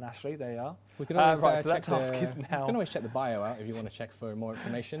 Colin and Ashley, they are. We can always so that task is now. You can always check the bio out if you want to check for more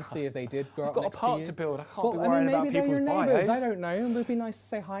information. See if they did grow up next to you. I've got a park to build. I can't be worrying about people's bios. I don't know. It would be nice to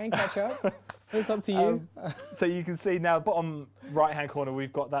say hi and catch up. It's up to you. So you can see now, bottom right-hand corner,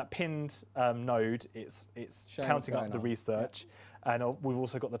 we've got that pinned node. It's counting up the research, and we've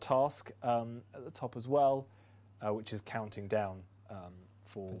also got the task at the top as well, which is counting down.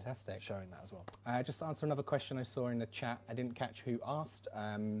 Fantastic. Showing that as well. Just to answer another question I saw in the chat, I didn't catch who asked,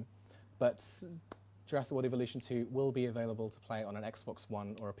 but Jurassic World Evolution 2 will be available to play on an Xbox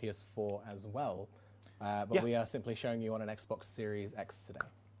One or a PS4 as well, but we are simply showing you on an Xbox Series X today.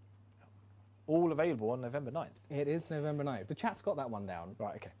 All available on November 9th. It is November 9th. The chat's got that one down.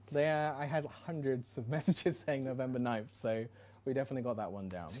 Right, okay. I had hundreds of messages saying November 9th, so we definitely got that one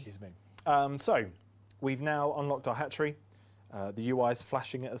down. Excuse me. So we've now unlocked our hatchery. The UI is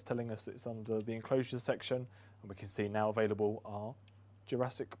flashing at us, telling us it's under the enclosures section. And we can see now available are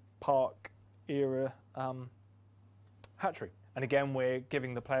Jurassic Park era hatchery. And again, we're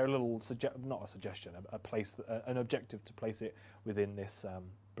giving the player a little, not a suggestion, a place, an objective to place it within this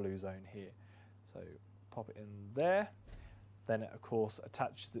blue zone here. So pop it in there. Then it, of course,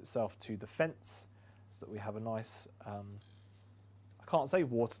 attaches itself to the fence so that we have a nice, I can't say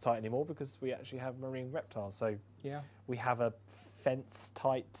watertight anymore because we actually have marine reptiles. So yeah, we have a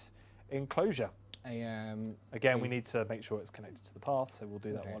fence-tight enclosure. Again, we need to make sure it's connected to the path, so we'll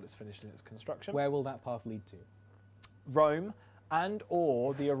do that while it's finishing its construction. Where will that path lead to? Rome and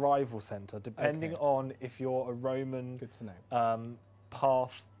or the arrival centre, depending on if you're a Roman Good to know.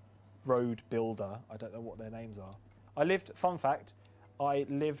 path road builder. I don't know what their names are. I lived, fun fact, I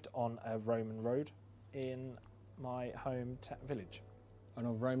lived on a Roman road in my home village. On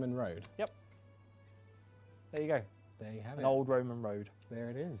a Roman road? Yep. There you go. There you have An old Roman road. There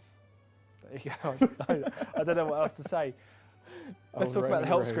it is. There you go. I don't know what else to say. Let's talk about the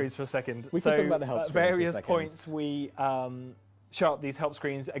help screens for a second. We can talk about the help screens for a various second. points we show up these help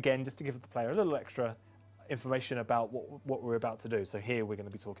screens, again, just to give the player a little extra information about what we're about to do. So here we're going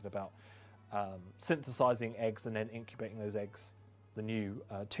to be talking about synthesizing eggs and then incubating those eggs, the new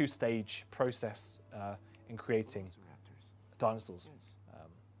two-stage process in creating dinosaurs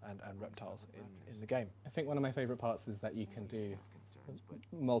and reptiles in the game. I think one of my favourite parts is that you can do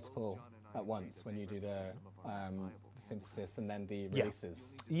multiple at once when you do the synthesis and then the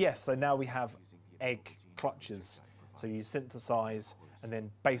releases. Yes, so now we have egg clutches. So you synthesize and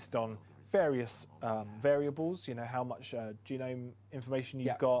then based on various variables, you know, how much genome information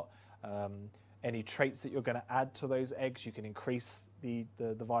you've got, any traits that you're going to add to those eggs, you can increase the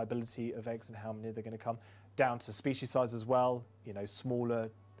viability of eggs and how many they're going to come, down to species size as well. You know, smaller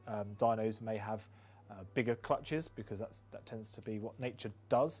dinos may have bigger clutches because that tends to be what nature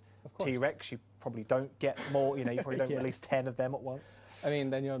does. T-Rex, you probably don't get more, you know, you probably don't release 10 of them at once. I mean,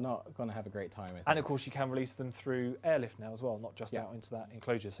 then you're not going to have a great time, I think. And of course you can release them through airlift now as well, not just out into that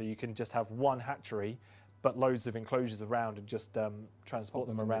enclosure. So you can just have one hatchery, but loads of enclosures around and just transport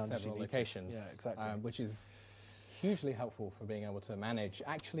them around several locations. Yeah, exactly. Which is hugely helpful for being able to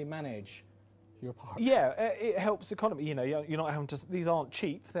actually manage your park. Yeah, it helps economy. You know, you're not having to. These aren't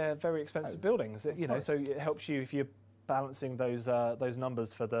cheap. They're very expensive buildings. You know, so it helps you if you're balancing those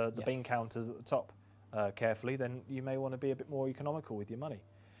numbers for the bean counters at the top carefully. Then you may want to be a bit more economical with your money.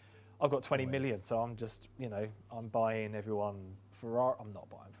 I've got 20 million, so I'm just, you know, I'm buying everyone Ferrari. I'm not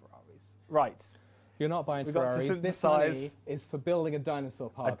buying Ferraris. Right. You're not buying Ferraris. This money is for building a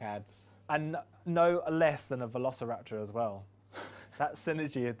dinosaur park ads. And no less than a Velociraptor as well. That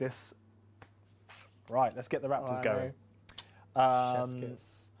synergy of this. Right, let's get the raptors going.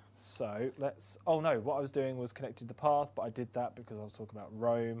 So let's, oh no, what I was doing was connected the path, but I did that because I was talking about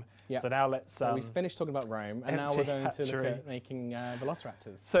Rome. So now let's... So we finished talking about Rome, and now we're going to look at making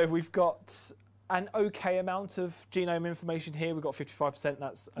Velociraptors. So we've got an okay amount of genome information here. We've got 55%,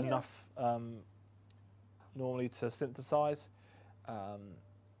 that's enough normally to synthesize.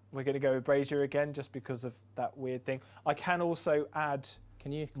 We're going to go with Brazier again just because of that weird thing. I can also add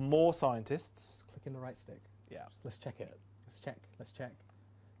more scientists. Just click in the right stick. Yeah. Let's check it. Let's check.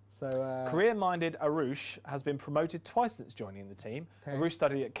 So, career-minded Arush has been promoted twice since joining the team. Arush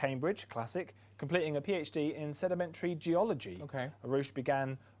studied at Cambridge, classic, completing a PhD in sedimentary geology. Arush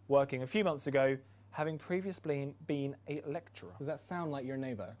began working a few months ago, having previously been a lecturer. Does that sound like your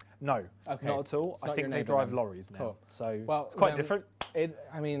neighbour? No, not at all. I think they drive lorries now, so it's quite different.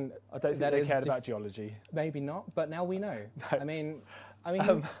 I mean, I don't think they cared about geology. Maybe not, but now we know. No. I mean,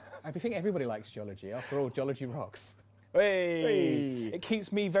 I think everybody likes geology. After all, geology rocks. Hey. It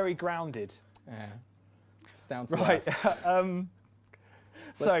keeps me very grounded. Yeah, it's down to earth.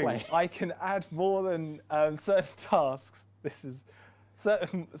 So I can add more than certain tasks. This is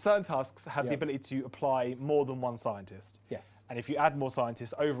certain tasks have the ability to apply more than one scientist. Yes. And if you add more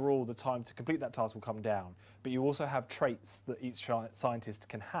scientists, overall the time to complete that task will come down. But you also have traits that each scientist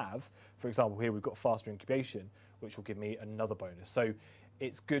can have. For example, here we've got faster incubation, which will give me another bonus. So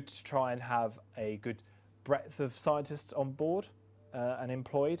it's good to try and have a good breadth of scientists on board and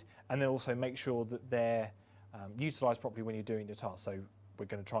employed, and then also make sure that they're utilised properly when you're doing your task. So we're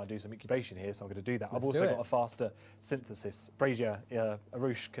going to try and do some incubation here, so I'm going to do that. I've also got a faster synthesis. Brazier,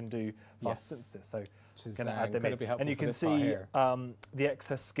 Arush can do fast synthesis, so I'm going to add them in. And you can see the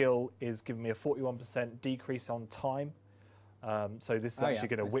excess skill is giving me a 41% decrease on time. So this is actually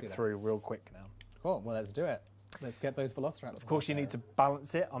going to whip through real quick now. Cool, well let's do it. Let's get those Velociraptors. Of course, you need to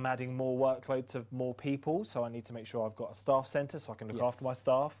balance it. I'm adding more workload to more people, so I need to make sure I've got a staff centre so I can look after my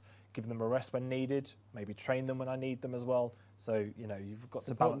staff, give them a rest when needed, maybe train them when I need them as well. So, you know, you've got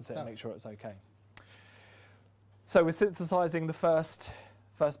to balance it and make sure it's okay. So we're synthesizing the first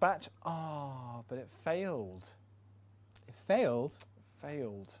batch. Ah, but it failed. It failed?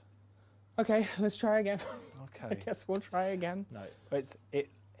 Failed. Okay, let's try again. Okay. I guess we'll try again. No, it's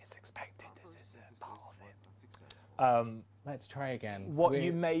expected. This is part of it. Let's try again. What We're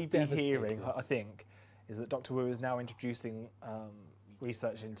you may be hearing, devastated. I think, is that Dr. Wu is now introducing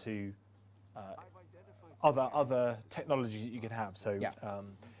research into other technologies that you can have. So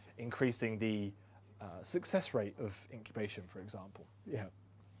increasing the success rate of incubation, for example. Yeah.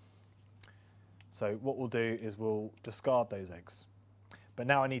 So what we'll do is we'll discard those eggs. But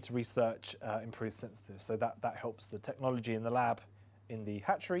now I need to research improved synthesis. So that helps the technology in the lab, in the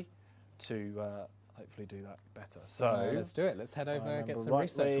hatchery, to hopefully do that better. So let's do it. Let's head over, get some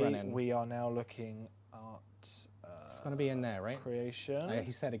research running. We are now looking at it's going to be in there, right? Creation.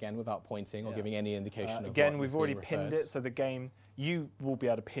 He said again without pointing or giving any indication of again, what we've is already being pinned referred. it, so the game, you will be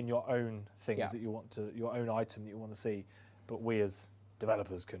able to pin your own things that you want to, your own item that you want to see, but we as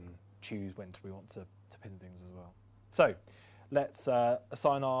developers can choose when we want to pin things as well. So let's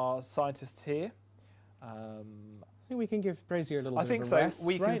assign our scientists here. I think we can give Brazier a little bit of a rest,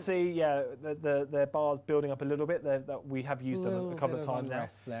 We can see, their bars building up a little bit. That we have used them a couple of times now.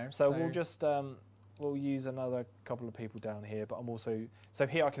 There, so we'll just we'll use another couple of people down here. But I'm also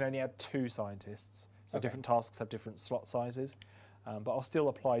here I can only add 2 scientists. So different tasks have different slot sizes. But I'll still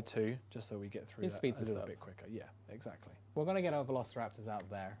apply 2 just so we get through that speed a this little up. bit quicker. Yeah, exactly. We're going to get our velociraptors out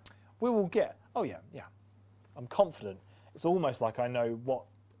there. We will get. Oh yeah. I'm confident. It's almost like I know what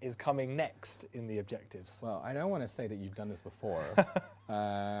is coming next in the objectives. Well, I don't want to say that you've done this before,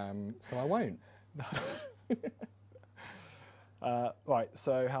 so I won't. Right,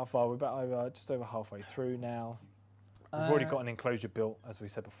 so how far? We're about just over halfway through now. We've already got an enclosure built, as we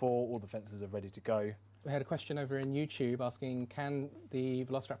said before. All the fences are ready to go. We had a question over in YouTube asking, can the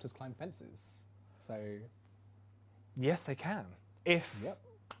velociraptors climb fences? So, yes, they can. If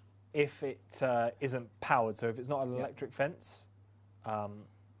it isn't powered, so if it's not an electric fence,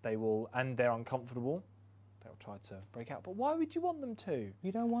 they will, and they're uncomfortable, they'll try to break out. But why would you want them to?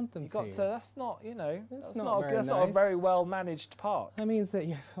 You don't want them to. That's not, that's not not a very well managed park. That means that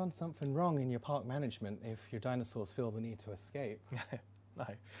you've done something wrong in your park management if your dinosaurs feel the need to escape. No.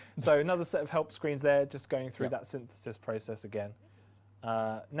 So another set of help screens there, just going through that synthesis process again.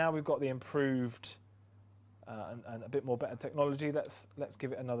 Now we've got the improved and a bit more better technology. Let's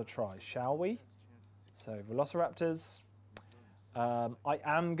give it another try, shall we? So velociraptors. I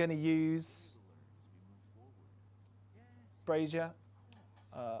am going to use Brazier.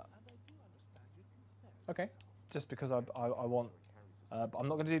 Okay. Just because I want. I'm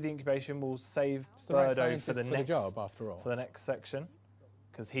not going to do the incubation. We'll save Right Birdo for the next job, after all. For the next section,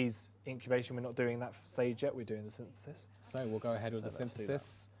 because he's incubation. We're not doing that for Sage yet. We're doing the synthesis. So we'll go ahead with the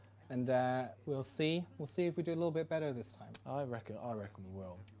synthesis, and we'll see. We'll see if we do a little bit better this time. I reckon we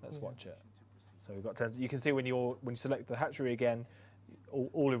will. Let's watch it. So we've got 10. You can see when you select the hatchery again,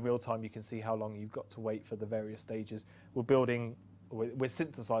 all in real time. You can see how long you've got to wait for the various stages. We're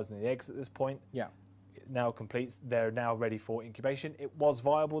synthesizing the eggs at this point. Yeah. Now complete. They're now ready for incubation. It was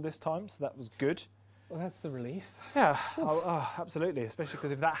viable this time, so that was good. Well, that's the relief. Yeah, absolutely. Especially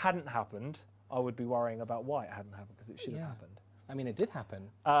because if that hadn't happened, I would be worrying about why it hadn't happened, because it should have happened. I mean, it did happen.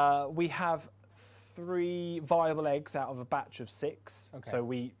 We have 3 viable eggs out of a batch of 6. Okay. So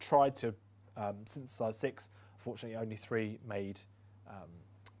we tried to synthesize 6. Fortunately, only 3 made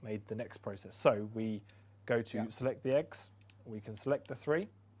the next process. So we go to select the eggs. We can select the 3.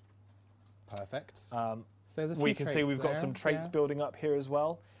 Perfect. So there's a few we can see we've got some traits yeah. building up here as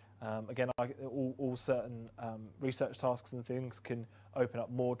well. Again, all certain research tasks and things can open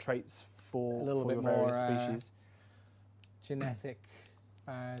up more traits for your various species. Genetic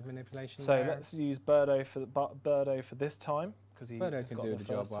manipulation. So let's use Birdo for this time, because Birdo can do the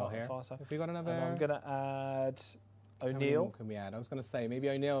job well here. Have we got another? And I'm going to add How many O'Neill. more can we add? I was going to say maybe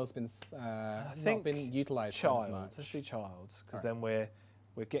O'Neill's been not been utilised as Childs. much. Let's do Childs, because then we're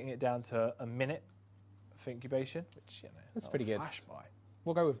getting it down to a minute for incubation, which that's pretty good. Flash by.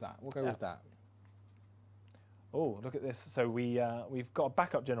 We'll go with that. We'll go with that. Oh, look at this. So we've got a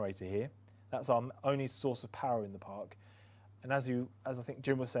backup generator here. That's our only source of power in the park. And as I think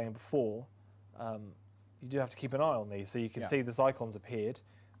Jim was saying before, you do have to keep an eye on these. So you can see this icon's appeared,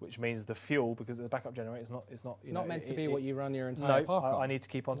 which means the fuel, because the backup generator is not. It's not meant to be what you run your entire park on. I need to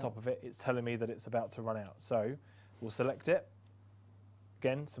keep on top of it. It's telling me that it's about to run out. So we'll select it.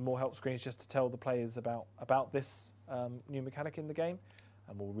 Again, some more help screens just to tell the players about this new mechanic in the game,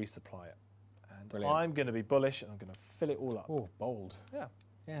 and we'll resupply it. And Brilliant. I'm going to be bullish, and I'm going to fill it all up. Oh, bold. Yeah.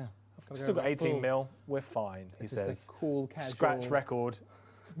 Yeah. We've still got 18 mil. We're fine, he says. Just a cool, casual... Scratch record.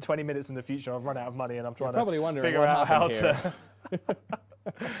 20 minutes in the future, I've run out of money and I'm trying probably to wondering figure what out how happened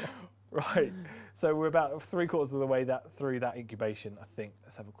to. Right. So we're about 3/4 of the way through that incubation, I think.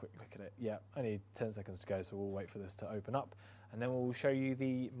 Let's have a quick look at it. Yeah, only 10 seconds to go, so we'll wait for this to open up, and then we'll show you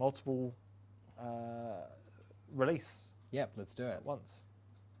the multiple release. Yep, let's do it. At once.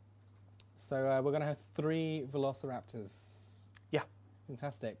 So we're going to have 3 Velociraptors. Yeah.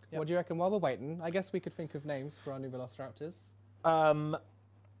 Fantastic. Yep. What do you reckon while we're waiting? I guess we could think of names for our new Velociraptors.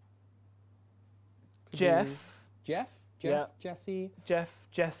 Jeff. Jeff? Yeah. Jesse? Jeff,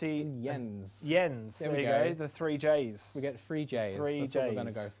 Jesse, and Jens. Jens. There you go. The 3 J's. We get 3 J's. 3 That's J's. what we're going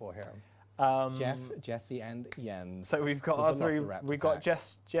to go for here. Jeff, Jesse, and Jens. So we've got our 3. We've got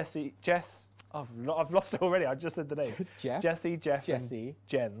Jess. I've lost it already. I just said the name. Jeff, Jesse, Jeff, Jesse, and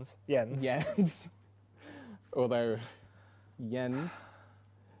Jens. Jens. Although Jens,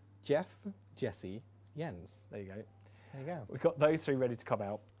 Jeff, Jesse, Jens. There you go. There you go. We've got those 3 ready to come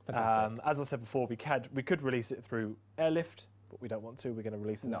out. Fantastic. As I said before, we could release it through airlift, but we don't want to. We're going to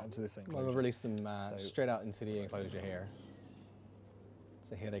release them out into this enclosure. We'll release them straight out into the enclosure here.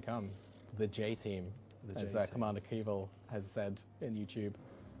 So here they come, the J team, as Commander Keeble has said in YouTube.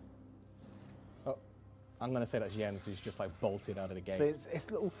 Oh, I'm going to say that's Jens, who's just like bolted out of the gate. So it's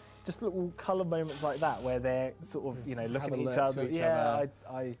just little colour moments like that where they're sort of looking at each other.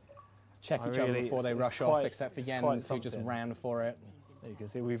 I check each other before they rush off, except for Jens, who just ran for it. You can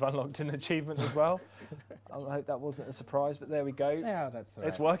see we've unlocked an achievement as well. I hope that wasn't a surprise, but there we go. Yeah, that's all right.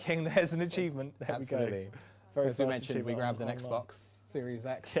 It's working. There's an achievement. There Absolutely. we go. As we mentioned, we grabbed an Xbox Series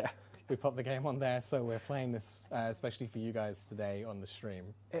X. Yeah. We popped the game on there, so we're playing this especially for you guys today on the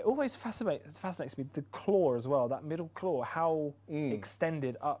stream. It always fascinates me, the claw as well, that middle claw, how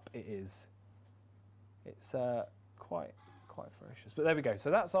extended up it is. It's quite ferocious. But there we go. So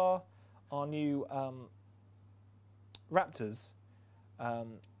that's our new Raptors.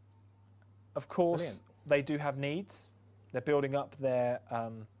 Of course, Brilliant. They do have needs. They're building up their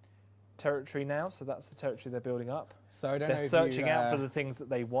territory now, so that's the territory they're building up. So I don't they're know if searching you, out for the things that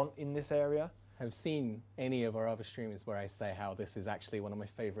they want in this area. Have seen any of our other streams where I say how this is actually one of my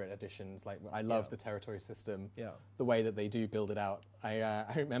favorite additions. Like, I love the territory system, the way that they do build it out. I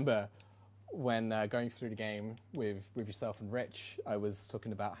remember when going through the game with yourself and Rich, I was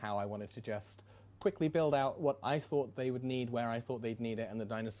talking about how I wanted to just quickly build out what I thought they would need, where I thought they'd need it, and the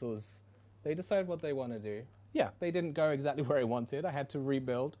dinosaurs, they decide what they want to do. Yeah. They didn't go exactly where I wanted. I had to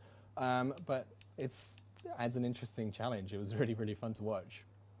rebuild, but it adds an interesting challenge. It was really, really fun to watch.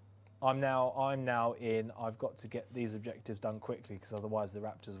 I'm now in. I've got to get these objectives done quickly because otherwise the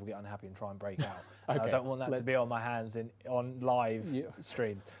Raptors will get unhappy and try and break out. Okay. I don't want that to be on my hands on live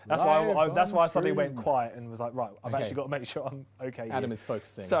streams. That's Live why I suddenly stream. went quiet and was like, right, I've actually got to make sure I'm okay. Adam is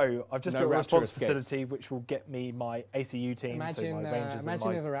focusing. So I've just No built a Raptor response escapes. facility which will get me my ACU team. Imagine, so my Rangers imagine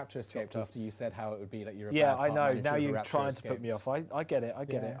and if my a Raptor escaped after you said how it would be that you're a yeah, bad I part know. manager Now if a you're Raptor trying to put me escaped. off. I get it. I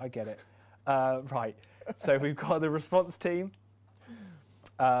get Yeah. it. I get it. Right. So we've got the response team.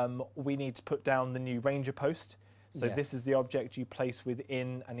 We need to put down the new ranger post. So this is the object you place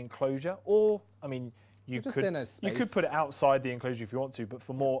within an enclosure, or I mean, you could put it outside the enclosure if you want to, but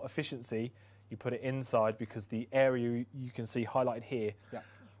for more efficiency, you put it inside because the area you can see highlighted here. Yeah.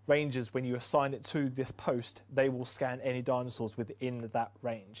 Rangers, when you assign it to this post, they will scan any dinosaurs within that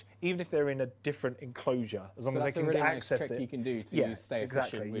range, even if they're in a different enclosure, as long as they can really access nice trick it. you can do to stay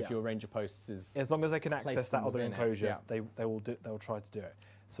efficient with yeah. your ranger posts. Is As long as they can access that other within it, enclosure, yeah. they'll try to do it.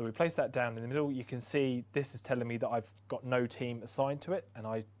 So we place that down in the middle. You can see this is telling me that I've got no team assigned to it, and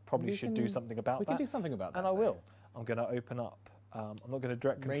I probably should do something about that. We can do something about that. And I will. I'm going to open up. I'm not going to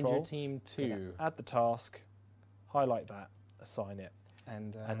direct control. Ranger team 2. Add the task, highlight that, assign it.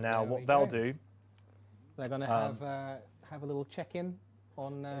 And now what they'll do, they're going to have a little check-in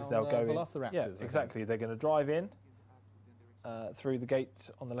on, they'll the go Velociraptors. Yeah, exactly. They're going to drive in through the gate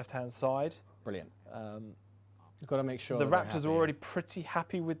on the left-hand side. Brilliant. You've got to make sure the that Raptors are already pretty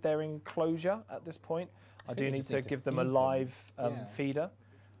happy with their enclosure at this point. I do need to give them a feed live feeder.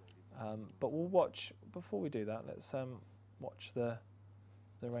 But we'll watch, before we do that, let's watch the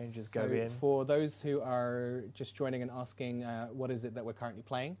Rangers go in. For those who are just joining and asking what is it that we're currently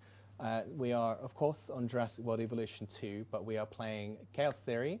playing, we are, of course, on Jurassic World Evolution 2, but we are playing Chaos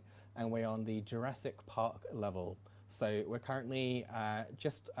Theory, and we're on the Jurassic Park level. So we're currently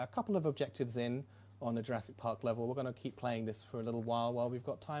just a couple of objectives in on the Jurassic Park level. We're going to keep playing this for a little while we've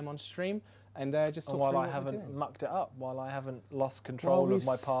got time on stream, and just talk and while through I what we're haven't doing. mucked it up, while I haven't lost Well, control we've of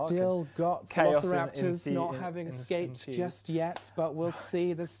my park. still got chaos Velociraptors not having escaped ensued. just yet, but we'll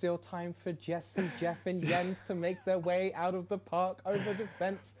see. There's still time for Jesse, Jeff, and Jens to make their way out of the park over the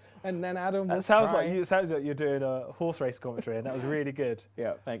fence, and then Adam will That sounds try. like you're doing a horse race commentary, and that was really good.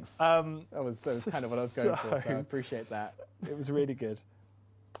 Yeah, thanks. That was kind of what I was going for, so I appreciate that. It was really good.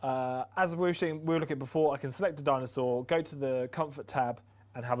 As we were looking before, I can select a dinosaur, go to the comfort tab,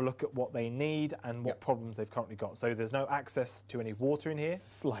 and have a look at what they need and what problems they've currently got. So there's no access to any water in here.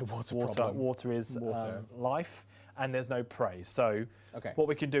 Slight water problem. Water is Water. life, and there's no prey. So Okay. what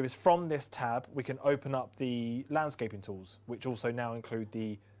we can do is from this tab, we can open up the landscaping tools, which also now include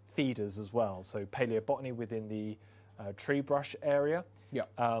the feeders as well. So paleobotany within the tree brush area. Yeah.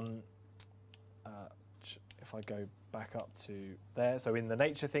 If I go back up to there, so in the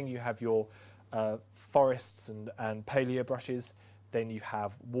nature thing, you have your forests and paleo brushes. Then you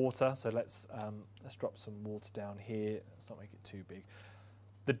have water. So let's drop some water down here. Let's not make it too big.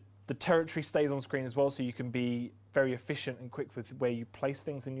 The territory stays on screen as well, so you can be very efficient and quick with where you place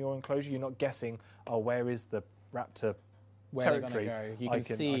things in your enclosure. You're not guessing, oh, where is the raptor Where territory? they're going to go. You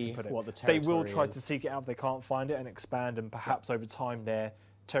can see put it. what the They territory will try is. to seek it out if they can't find it and expand, and perhaps over time their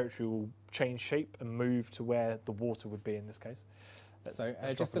territory will change shape and move to where the water would be in this case. So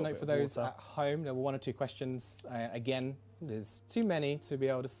let's just a drop note for bit of those water. at home, there were 1 or 2 questions. Again, there's too many to be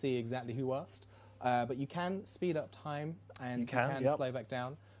able to see exactly who asked. But you can speed up time and you can yep. slow back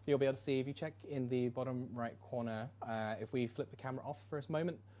down. You'll be able to see, if you check in the bottom right corner, if we flip the camera off for a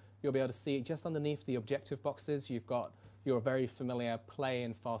moment, you'll be able to see just underneath the objective boxes, you've got your very familiar play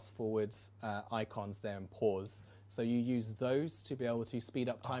and fast forwards icons there and pause. So you use those to be able to speed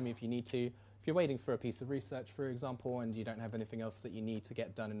up time if you need to. If you're waiting for a piece of research, for example, and you don't have anything else that you need to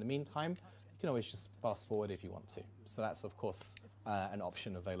get done in the meantime, you can always just fast forward if you want to. So that's, of course, an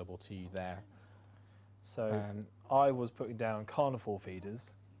option available to you there. So I was putting down carnivore feeders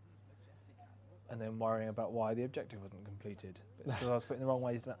and then worrying about why the objective wasn't completed. Because I was putting the wrong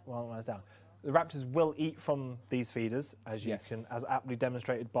ways down. The raptors will eat from these feeders, as you can, as aptly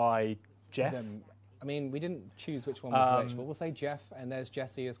demonstrated by Jeff. I mean, we didn't choose which one was which, but we'll say Jeff, and there's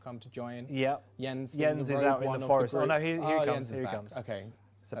Jesse has come to join. Yeah. Jens is out in the forest. Oh no, here he comes. Here he comes. Okay.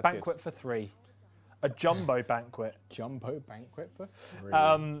 It's a banquet for 3. A jumbo banquet. Jumbo banquet for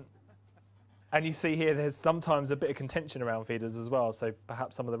 3. And you see here, there's sometimes a bit of contention around feeders as well. So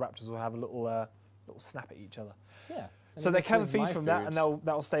perhaps some of the raptors will have a little snap at each other. Yeah. So they can feed from that, and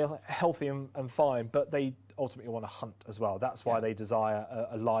that'll stay healthy and fine. But they ultimately want to hunt as well. That's why they desire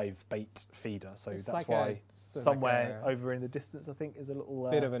a live bait feeder. So It's that's like why somewhere over in the distance, I think, is a little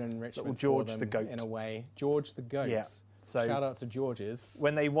bit of an enrichment George for them the goat in a way. George the goat. Yeah. So shout out to Georges.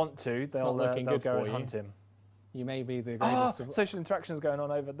 When they want to, they'll go and hunt him. You may be the greatest of social interactions going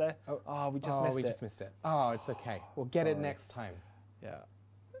on over there. We just missed it. Oh, it's okay. We'll get it next time. Yeah.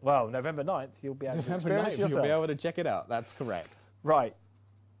 Well, November 9th, you'll be able to experience yourself. You'll be able to check it out. That's correct. Right.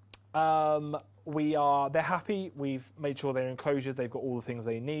 They're happy. We've made sure they're enclosures. They've got all the things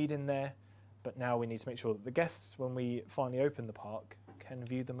they need in there. But now we need to make sure that the guests, when we finally open the park, can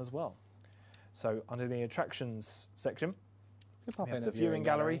view them as well. So under the attractions section, we have the viewing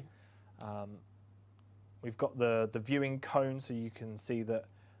gallery. We've got the viewing cone, so you can see that.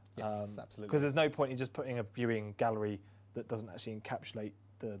 Yes, absolutely. Because there's no point in just putting a viewing gallery that doesn't actually encapsulate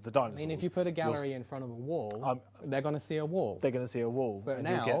the dinosaurs. I mean, if you put a gallery in front of a wall, they're going to see a wall. They're going to see a wall. But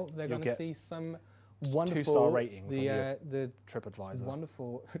now they're going to see some wonderful 2-star ratings on the TripAdvisor.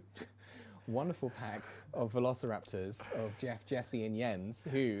 Wonderful pack of velociraptors of Jeff, Jesse, and Jens,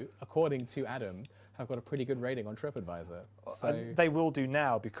 who, according to Adam, have got a pretty good rating on TripAdvisor. So they will do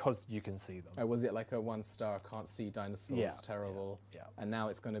now because you can see them. Was it like a 1-star, can't see dinosaurs, terrible? Yeah. And now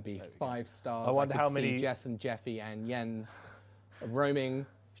it's going to be 5 stars. I wonder how many Jess and Jeffy and Jens roaming,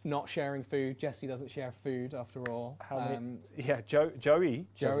 not sharing food. Jesse doesn't share food after all. How many? Yeah, Joey.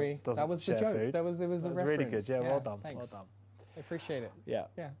 Doesn't that was the joke. Food. It was a reference. Really good. Yeah, well done. Thanks. Well done. I appreciate it. Yeah.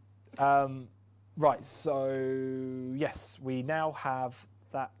 Yeah. Right. So yes, we now have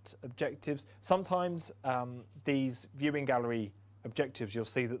that objectives. Sometimes these viewing gallery objectives, you'll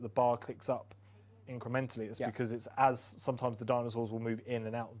see that the bar clicks up incrementally. It's because it's sometimes the dinosaurs will move in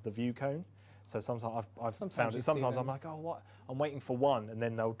and out of the view cone. So sometimes I've found it. Sometimes I'm like, oh, what? I'm waiting for one, and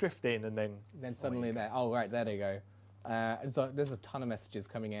then they'll drift in, and then suddenly they're right there. They go. So there's a ton of messages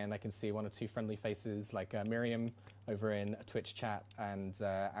coming in. I can see 1 or 2 friendly faces, like Miriam over in a Twitch chat, and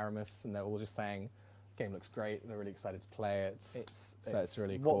Aramis, and they're all just saying, "Game looks great. They're really excited to play it." It's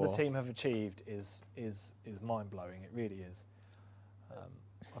really cool. What the team have achieved is mind blowing. It really is.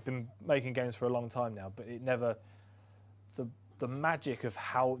 I've been making games for a long time now, but it never. the magic of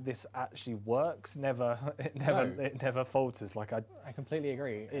how this actually works never falters. Like I completely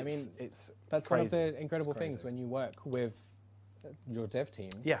agree. I mean, it's that's crazy. one of the incredible things when you work with your dev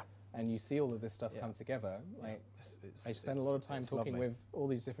teams. Yeah. And you see all of this stuff come together. Like, I spend a lot of time talking with all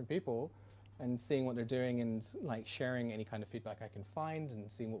these different people and seeing what they're doing and like sharing any kind of feedback I can find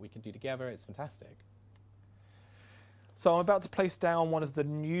and seeing what we can do together. It's fantastic. So I'm about to place down one of the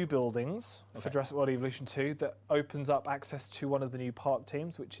new buildings for Jurassic World Evolution 2 that opens up access to one of the new park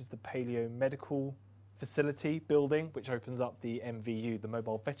teams, which is the Paleo Medical Facility building, which opens up the MVU, the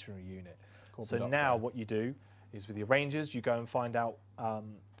Mobile Veterinary Unit. So now what you do is with your rangers, you go and find out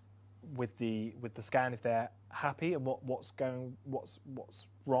with the scan if they're happy and what's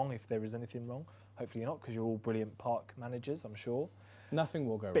wrong, if there is anything wrong. Hopefully not, because you're all brilliant park managers, I'm sure. Nothing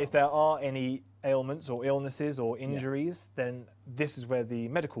will go wrong. But if there are any ailments or illnesses or injuries, then this is where the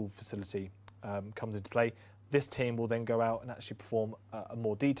medical facility comes into play. This team will then go out and actually perform a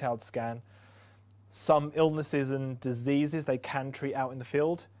more detailed scan. Some illnesses and diseases they can treat out in the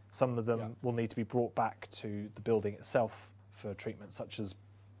field. Some of them will need to be brought back to the building itself for treatment, such as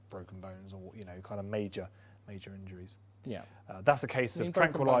broken bones or kind of major injuries. Yeah, that's a case of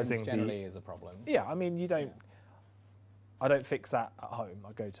tranquilizing. Generally, is a problem. Yeah, I mean you don't. Yeah. I don't fix that at home.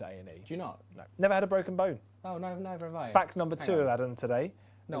 I go to A&E. Do you not? No. Never had a broken bone. Oh, no, never have I. Fact number 2 I've had today.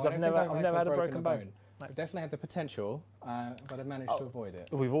 No, I've never had a broken bone. No. I've definitely had the potential, but I managed to avoid it.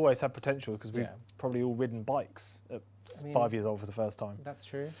 We've always had potential because we've probably all ridden bikes at 5 years old for the first time. That's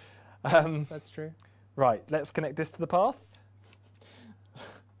true. That's true. Right, let's connect this to the path.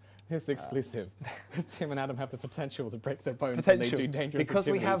 Here's the exclusive. Tim and Adam have the potential to break their bones when they do dangerous because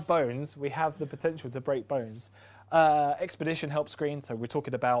activities. We have bones, we have the potential to break bones. Expedition help screen, so we're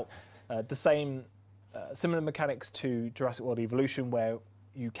talking about the same similar mechanics to Jurassic World Evolution, where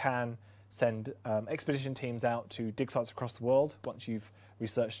you can send expedition teams out to dig sites across the world once you've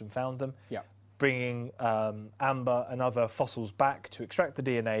researched and found them, bringing amber and other fossils back to extract the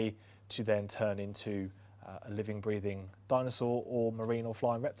DNA to then turn into a living, breathing dinosaur or marine or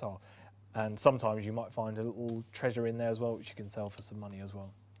flying reptile. And sometimes you might find a little treasure in there as well, which you can sell for some money as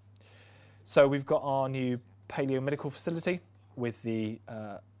well. So we've got our new Paleo Medical Facility with the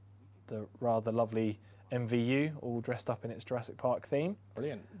rather lovely MVU, all dressed up in its Jurassic Park theme.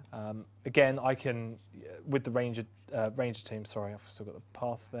 Brilliant. Again, I can, with the ranger team, sorry, I've still got the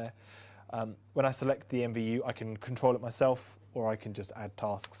path there. When I select the MVU, I can control it myself, or I can just add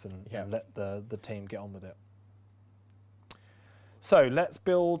tasks and let the team get on with it. So let's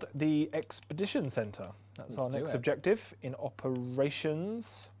build the expedition center. That's our next objective in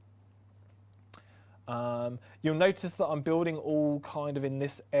operations. You'll notice that I'm building all kind of in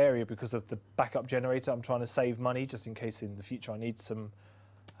this area because of the backup generator. I'm trying to save money just in case in the future I need some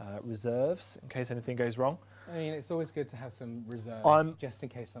reserves in case anything goes wrong. I mean, it's always good to have some reserves just in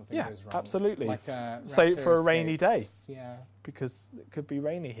case something goes wrong. Absolutely. Like save for a rainy day. Yeah. Because it could be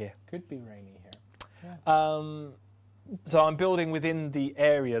rainy here. Could be rainy here. Yeah. So I'm building within the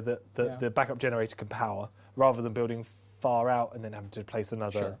area that the backup generator can power, rather than building far out and then having to place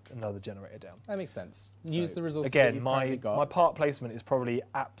another generator down. That makes sense. Use the resources again, that you've currently got. My part placement is probably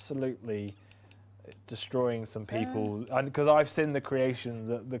absolutely destroying some people, because I've seen the creation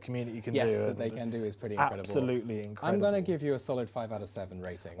that the community can do. Yes, that they can do is pretty incredible. Absolutely incredible. I'm going to give you a solid 5 out of 7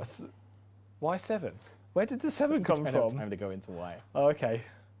 rating. Why 7? Where did the 7 come from? I don't have time to go into why. Oh, okay.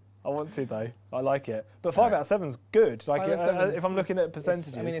 I want to though. I like it. But 5 out of 7's good. Like if I'm looking at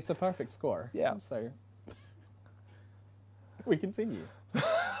percentages. I mean, it's a perfect score. Yeah. So we continue. I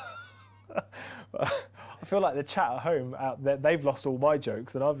feel like the chat at home out there, they've lost all my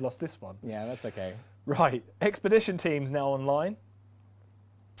jokes and I've lost this one. Yeah, that's okay. Right, expedition team's now online.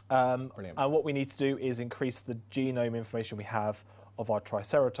 Brilliant. And what we need to do is increase the genome information we have of our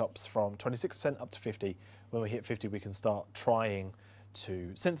Triceratops from 26% up to 50. When we hit 50, we can start trying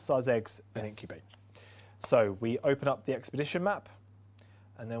to synthesize eggs and incubate. So we open up the expedition map,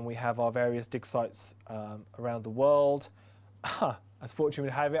 and then we have our various dig sites around the world. As fortune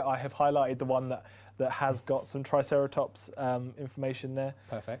would have it, I have highlighted the one that has got some Triceratops information there.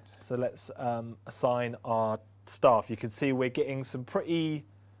 Perfect. So let's assign our staff. You can see we're getting some pretty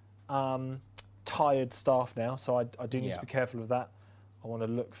tired staff now, so I do need to be careful of that. I want to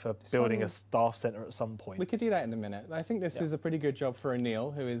look for building a staff centre at some point. We could do that in a minute. I think this is a pretty good job for O'Neill,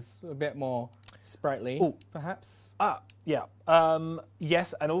 who is a bit more sprightly, perhaps. Yeah.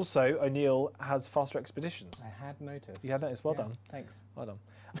 Yes, and also O'Neill has faster expeditions. I had noticed. You had noticed? Well done. Thanks. Well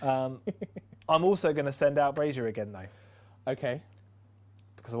done. I'm also going to send out Brazier again, though. Okay.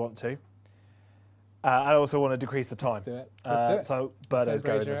 Because I want to. I also want to decrease the time. Let's do it. Let's do it. So Birdo's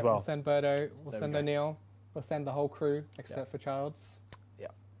going as well. We'll send Birdo. We'll send O'Neill. We'll send the whole crew except for Childs. Yeah.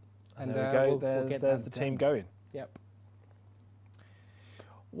 And there we go. we'll get there's that the team done. going. Yep.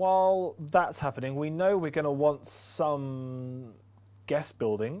 While that's happening, we know we're going to want some guest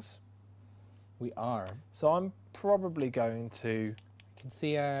buildings. We are. So I'm probably going to I can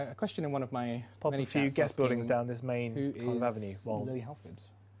see a question in one of my pop many a few chats guest buildings asking down this main who kind of avenue. is Well, Lily Halford?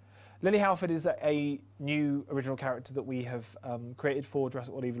 Lily Halford is a new original character that we have created for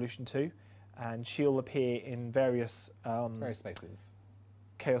Jurassic World Evolution 2, and she'll appear in various Various spaces.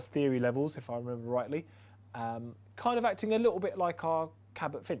 Chaos Theory levels, if I remember rightly, kind of acting a little bit like our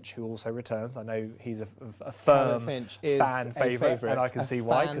Cabot Finch, who also returns. I know he's a firm Finch is fan favourite, and I can a see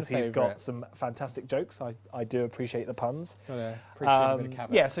why, fan because he's favourite. got some fantastic jokes. I do appreciate the puns. Gotta appreciate a bit of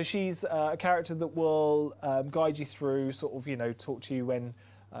Cabot. Yeah, so she's a character that will guide you through, sort of, you know, talk to you when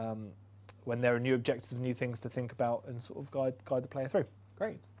there are new objectives, new things to think about, and sort of guide the player through.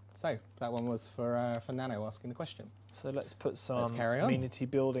 Great. So that one was for Nano asking the question. So let's put some Let's carry on. amenity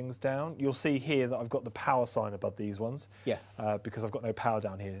buildings down. You'll see here that I've got the power sign above these ones. Yes. Because I've got no power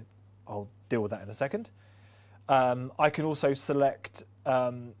down here. I'll deal with that in a second. I can also select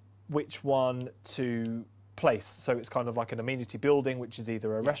which one to place. So it's kind of like an amenity building, which is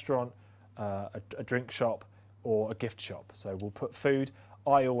either a restaurant, a drink shop, or a gift shop. So we'll put food.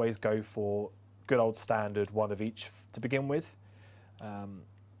 I always go for good old standard one of each to begin with.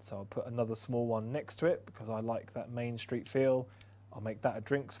 So I'll put another small one next to it because I like that Main Street feel. I'll make that a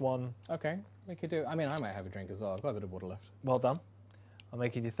drinks one. Okay, we could do. I mean, I might have a drink as well. I've got a bit of water left. Well done. I'm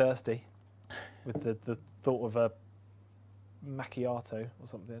making you thirsty with the thought of a macchiato or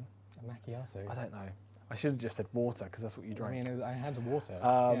something. A macchiato. I don't know. I should have just said water because that's what you I drank. mean, I had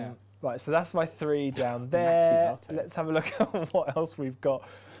water. Right, so that's my 3 down there. Macchiato. Let's have a look at what else we've got.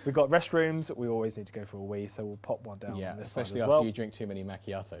 We've got restrooms. We always need to go for a wee, so we'll pop one down Yeah, on this side especially as after well. you drink too many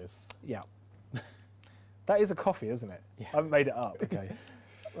macchiatos. Yeah. That is a coffee, isn't it? Yeah. I haven't made it up. Okay.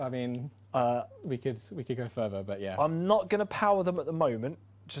 I mean, we could go further, but yeah. I'm not going to power them at the moment,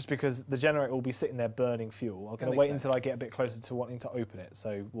 just because the generator will be sitting there burning fuel. I'm going to makes wait until I sense. get a bit closer to wanting to open it,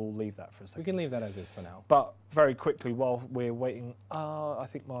 so we'll leave that for a second. We can leave that as is for now. But very quickly, while we're waiting, I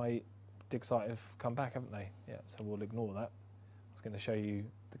think my dig site have come back, haven't they? Yeah, so we'll ignore that. I was going to show you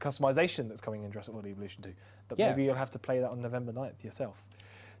the customization that's coming in Jurassic World Evolution 2, but Yeah. maybe you'll have to play that on November 9th yourself.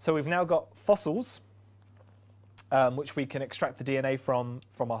 So we've now got fossils, which we can extract the DNA from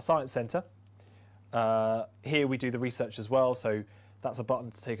our science centre. Here we do the research as well, so that's a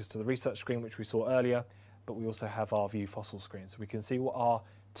button to take us to the research screen, which we saw earlier, but we also have our view fossil screen, so we can see what our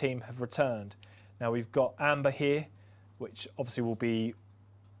team have returned. Now we've got amber here, which obviously will be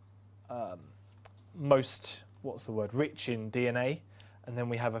most, rich in DNA, and then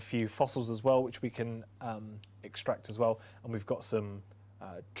we have a few fossils as well, which we can extract as well, and we've got some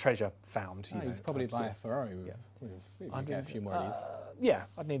treasure found. You could probably buy a Ferrari. I'd get a few more of these. Yeah,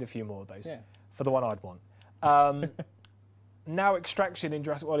 I'd need a few more of those Yeah. for the one I'd want. Now extraction in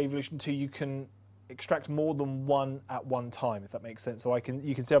Jurassic World Evolution 2, you can extract more than one at one time, if that makes sense. So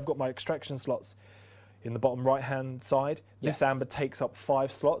you can see I've got my extraction slots in the bottom right-hand side. Yes. This amber takes up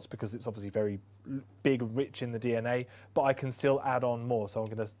 5 slots because it's obviously very big, rich in the DNA, but I can still add on more. So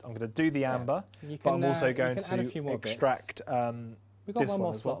I'm gonna do the amber, You but can, I'm also you going can add a to few more bits. extract We've got this one more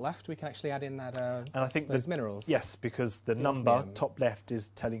as well. slot left. We can actually add in that And I think those minerals. Yes, because the number osmium. top left is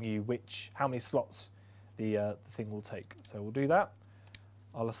telling you how many slots the thing will take. So we'll do that.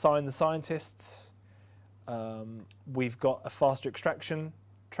 I'll assign the scientists. We've got a faster extraction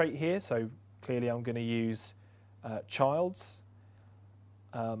trait here, so clearly I'm going to use Childs.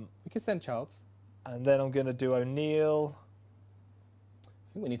 We can send Childs. And then I'm going to do O'Neill.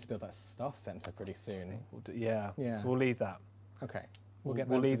 I think we need to build that staff centre pretty soon. Yeah, Yeah. so we'll leave that. Okay. We'll get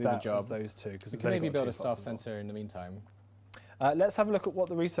we'll them to leave do that the job. as those two. Because We can maybe build a staff centre in the meantime. Let's have a look at what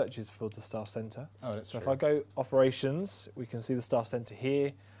the research is for the staff centre. Oh, that's So true. if I go operations, we can see the staff centre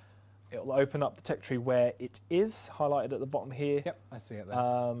here. It'll open up the tech tree where it is, highlighted at the bottom here. Yep, I see it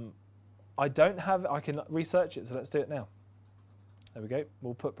there. I don't have, I can research it, so let's do it now. There we go.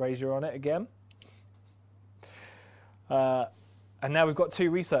 We'll put Brazier on it again. And now we've got 2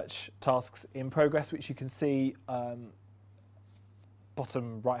 research tasks in progress, which you can see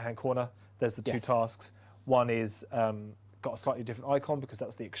bottom right-hand corner. There's the 2 Yes. tasks. One is got a slightly different icon because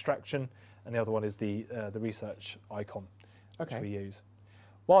that's the extraction, and the other one is the research icon, which we use.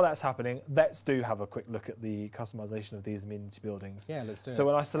 While that's happening, let's have a quick look at the customization of these amenity buildings. Yeah, let's do it. So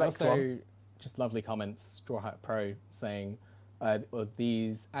when I select also, one, just lovely comments, Straw Hat Pro saying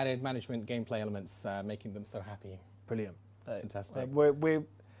these added management gameplay elements making them so happy. brilliant. It's fantastic.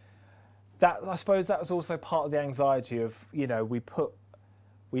 I suppose that was also part of the anxiety of, we put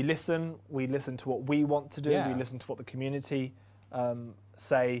we listen to what we want to do, we listen to what the community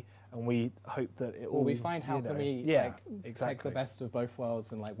say, and we hope that it all. We find how can we take the best of both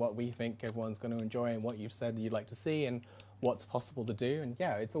worlds and like what we think everyone's going to enjoy and what you've said you'd like to see and what's possible to do. And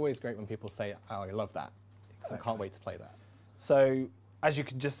yeah, it's always great when people say, "Oh, I love that. I can't wait to play that." So as you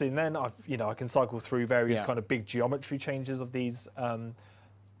can just see, then I can cycle through various kind of big geometry changes of these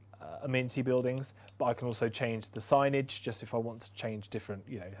amenity buildings, but I can also change the signage just if I want to change different,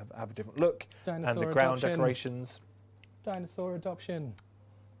 have a different look, Dinosaur and the ground adoption. Decorations. Dinosaur adoption.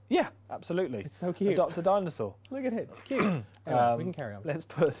 Yeah, absolutely. It's so cute. Adopt a dinosaur. Look at it. It's cute. Anyway, we can carry on. Let's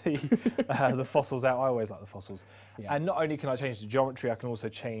put the fossils out. I always like the fossils. Yeah. And not only can I change the geometry, I can also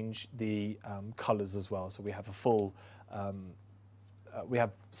change the colours as well. So we have a full, we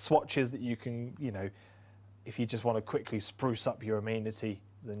have swatches that you can, if you just want to quickly spruce up your amenity,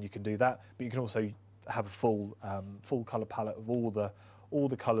 then you can do that. But you can also have a full colour palette of all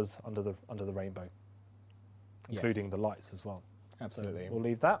the colours under the rainbow, including the lights as well. Absolutely. So we'll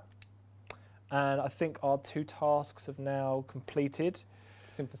leave that. And I think our 2 tasks have now completed.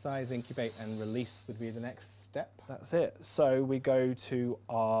 Synthesize, incubate, and release would be the next step. That's it. So we go to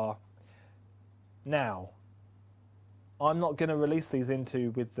our... Now, I'm not going to release these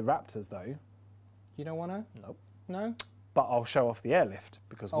with the Raptors, though. You don't want to? Nope. No? But I'll show off the airlift,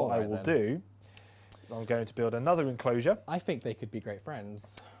 because what I will do is I'm going to build another enclosure. I think they could be great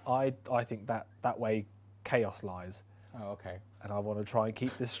friends. I think that way chaos lies. Oh, okay. And I want to try and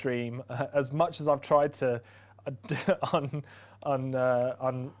keep this stream as much as I've tried to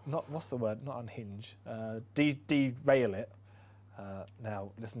not what's the word? Not unhinge. Derail it.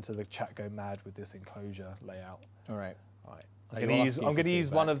 Now listen to the chat go mad with this enclosure layout. All right. All right. I'm going to use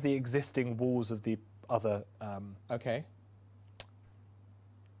one of the existing walls of the other. Okay.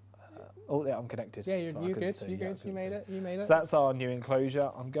 Oh yeah, I'm connected. Yeah, you're so good. You good. You made it. You made it. So that's our new enclosure.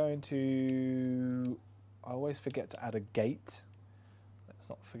 I'm going to. I always forget to add a gate. Let's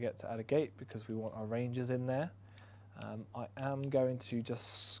not forget to add a gate because we want our rangers in there. I am going to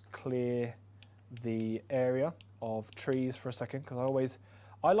just clear the area of trees for a second because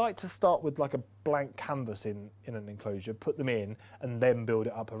I like to start with like a blank canvas in an enclosure, put them in, and then build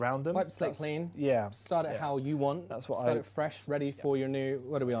it up around them. Wipe the slate clean. Yeah. Start it how you want. That's what Start it fresh, ready for your new.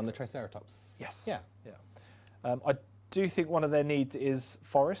 What are we on, the Triceratops? Yes. Yeah. Yeah. I do think one of their needs is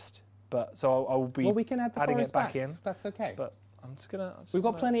forest. But so I will be we can add the adding forest it back in. That's okay. But I'm just gonna. We've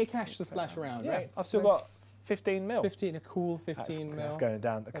got plenty of cash to splash around, right? I've still got 15 mil. 15, a cool 15 mil. That's going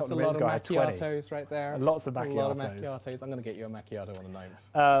down. A couple a lot of minutes ago, I had 20. macchiatos right there. Lots of macchiatos. A lot of macchiatos. I'm going to get you a macchiato on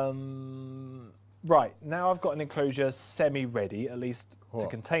a 9th. Right, now I've got an enclosure semi-ready, at least to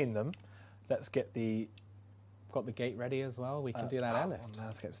contain them. Let's get the... Got the gate ready as well. We can do that airlift.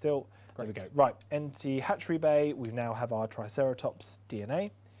 Landscape still. There we go. Right, empty hatchery bay. We now have our Triceratops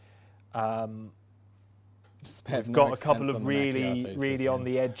DNA. We've got a couple of really on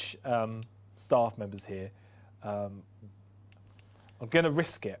the edge staff members here. I'm going to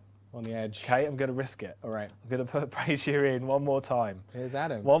risk it. On the edge. Okay, I'm going to risk it. All right. I'm going to put Brazier in one more time. Here's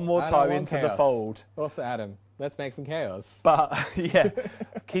Adam. One more time into the fold. Also, Adam, let's make some chaos. But yeah,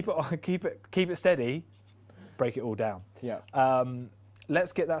 keep it steady. Break it all down. Yeah.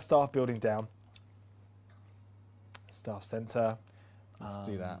 Let's get that staff building down. Staff centre. Let's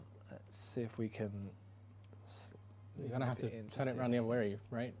do that. Let's see if we can. You're going to have to turn it around the other way,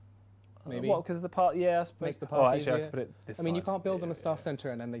 right? Maybe. What, because the part, yeah, I suppose. Make the path easier. I could put it this I mean, you side. can't build them a staff centre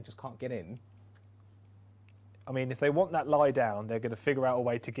and then they just can't get in. I mean, if they want that lie down, they're going to figure out a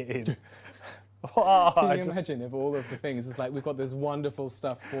way to get in. Can you imagine if all of the things, it's like, we've got this wonderful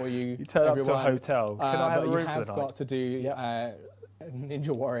stuff for you, you turn everyone, up to a hotel. Can I have but a room you have for the night? got to do a Ninja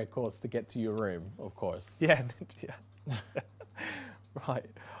Warrior course to get to your room, of course. Yeah, yeah. Right.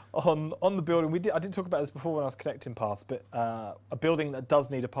 On the building, I didn't talk about this before when I was connecting paths, but a building that does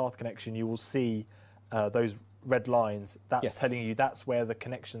need a path connection, you will see those red lines. That's telling you that's where the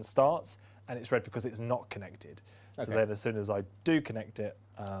connection starts, and it's red because it's not connected. Okay. So then as soon as I do connect it,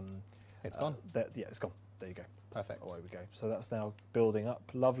 it's gone. Yeah, it's gone. There you go. Perfect. Away we go. So that's now building up.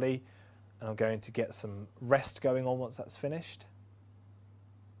 Lovely. And I'm going to get some rest going on once that's finished.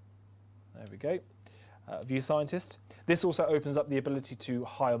 There we go. View scientist. This also opens up the ability to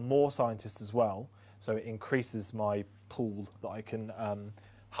hire more scientists as well. So it increases my pool that I can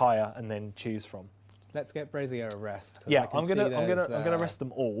hire and then choose from. Let's get Brazier a rest. Yeah, I'm gonna rest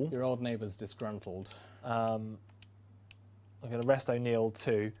them all. Your old neighbour's disgruntled. I'm gonna rest O'Neill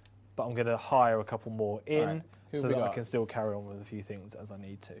too, but I'm gonna hire a couple more in so that I can still carry on with a few things as I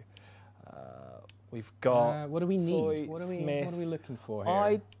need to. We've got what do we need? Smith. What are we looking for here?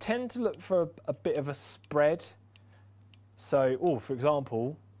 I tend to look for a bit of a spread. So, for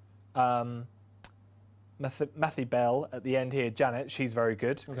example, Matthew Bell at the end here, Janet, she's very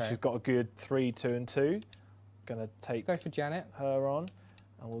good. Okay. She's got a good 3, 2, and 2. Gonna take Go for Janet. her on,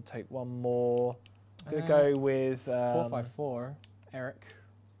 and we'll take one more. I'm gonna go with 454. Eric.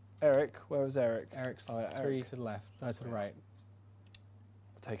 Eric. Where was Eric? Eric's Eric. 3 to the left. No, to the right.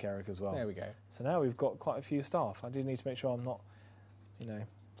 We'll take Eric as well. There we go. So now we've got quite a few staff. I do need to make sure I'm not,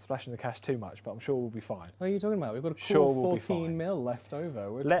 splashing the cash too much, but I'm sure we'll be fine. What are you talking about? We've got a cool Sure, we'll be 14 fine. mil left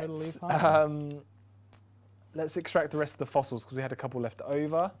over. We're totally Let's fine. let's extract the rest of the fossils because we had a couple left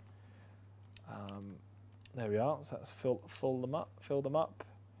over. There we are. So let's fill them up.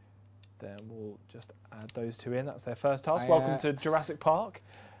 Then we'll just add those two in. That's their first task. Welcome to Jurassic Park.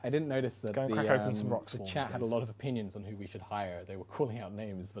 I didn't notice that Go and crack open some rocks the for me, chat had a please. lot of opinions on who we should hire. They were calling out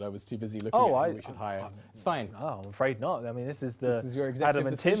names, but I was too busy looking at who we should hire. It's fine. Oh, I'm afraid not. I mean, this is your executive Adam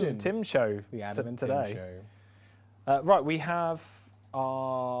and decision. Tim show The Adam and Tim today. show. Right, we have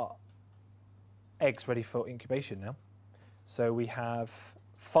our eggs ready for incubation now. So we have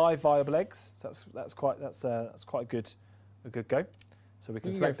 5 viable eggs. So that's quite a good go. So we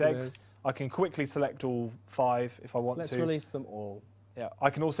can You can select go for eggs. this. I can quickly select all 5 if I want Let's to. release them all. Yeah, I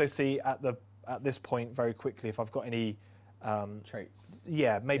can also see at this point very quickly if I've got any Traits.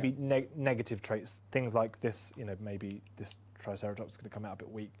 yeah, maybe negative traits, things like this. Maybe this Triceratops is going to come out a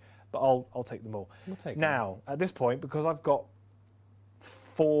bit weak, but I'll take them all. We'll take Now at this point, because I've got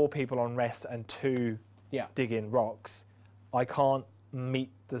 4 people on rest and 2 digging rocks, I can't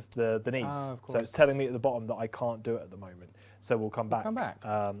meet the needs. Of So it's course. telling me at the bottom that I can't do it at the moment. So we'll come back,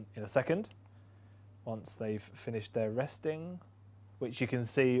 in a second once they've finished their resting, which you can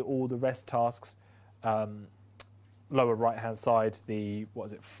see all the rest tasks. Lower right hand side, the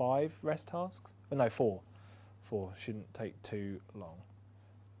 5 rest tasks? Oh, no, 4. 4 shouldn't take too long.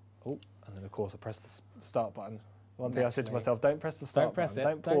 Oh, and then of course I press the start button. One thing I said to myself: don't press the start Don't press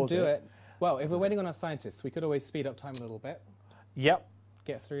button. it. Don't pause do it. Well, if we're waiting on our scientists, we could always speed up time a little bit. Yep.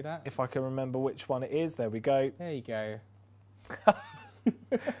 Get through that. If I can remember which one it is, there we go. There you go.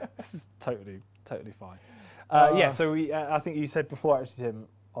 This is totally fine. Yeah. So I think you said before, actually, Tim,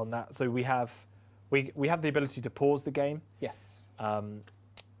 on that. So we have the ability to pause the game. Yes.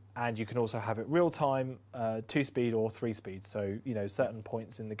 And you can also have it real time, 2 speed or 3 speed. So certain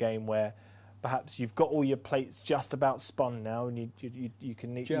points in the game where perhaps you've got all your plates just about spun now, and you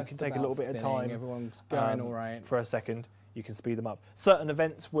can take a little bit of time. Everyone's going all right for a second. You can speed them up. Certain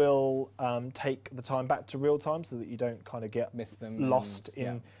events will take the time back to real time so that you don't kind of get miss them, lost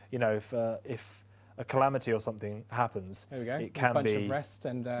in if a calamity or something happens. There we go. It can a bunch be of rest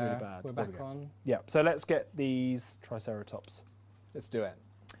and really bad. we're back on. Yeah. So let's get these Triceratops. Let's do it.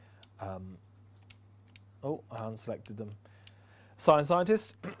 Oh, I unselected them.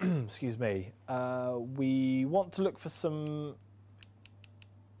 Scientists, excuse me. We want to look for some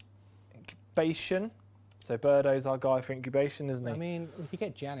incubation. So Birdo's our guy for incubation, isn't he? I mean, we could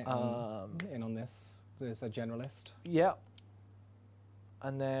get Janet in on this. There's a generalist. Yeah.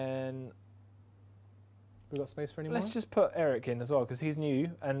 And then we got space for any more? let's just put Eric in as well because he's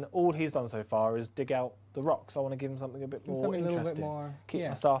new and all he's done so far is dig out the rocks. I want to give him something a bit more something interesting. a little bit more. Keep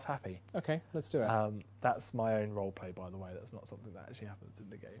my staff happy. Okay, let's do it. That's my own role play, by the way. That's not something that actually happens in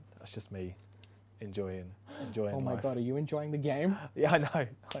the game. That's just me enjoying Oh my life. God, are you enjoying the game? Yeah, I know.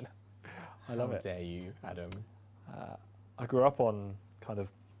 I love it. How dare you, Adam? I grew up on kind of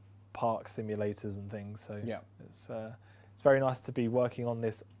park simulators and things, so yeah, it's very nice to be working on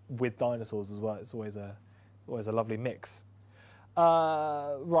this with dinosaurs as well. It's always a lovely mix.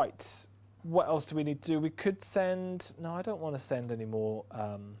 Right, what else do we need to do? We could send. No, I don't want to send any more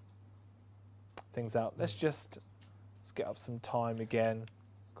things out. Let's get up some time again.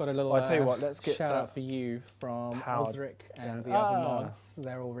 Got a little I tell you what, let's get shout out for you from Osric and the other mods.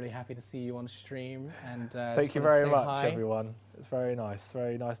 They're all really happy to see you on stream. And thank you very much, everyone. It's very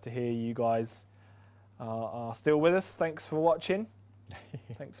nice to hear you guys are still with us. Thanks for watching.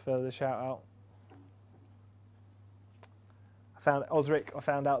 Thanks for the shout out. I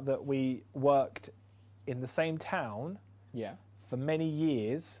found out that we worked in the same town. Yeah. For many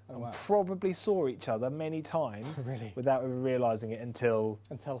years, and probably saw each other many times without even realising it until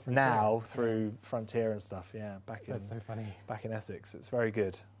now through Frontier and stuff. Yeah, That's so funny. Back in Essex. It's very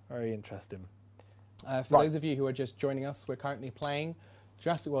good, very interesting. For those of you who are just joining us, we're currently playing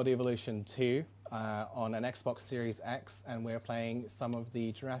Jurassic World Evolution 2 on an Xbox Series X, and we're playing some of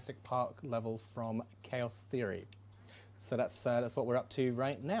the Jurassic Park level from Chaos Theory. So that's what we're up to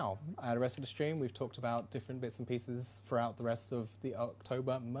right now. The rest of the stream, we've talked about different bits and pieces throughout the rest of the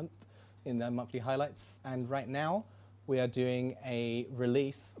October month in the monthly highlights. And right now, we are doing a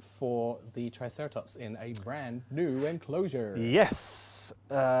release for the Triceratops in a brand new enclosure. Yes.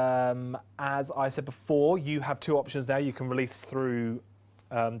 As I said before, you have two options now. You can release through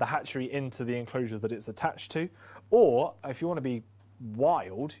the hatchery into the enclosure that it's attached to, or if you want to be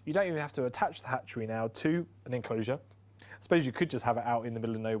wild, you don't even have to attach the hatchery now to an enclosure. I suppose you could just have it out in the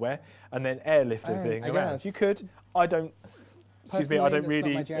middle of nowhere and then airlift everything around. guess. You could. I don't. Excuse me. I don't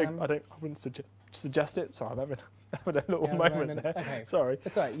really. Not my jam. I wouldn't suggest it. Sorry, I'm having a little moment there. Okay. Sorry.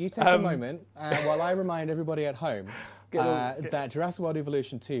 It's all right. You take a moment while I remind everybody at home that Jurassic World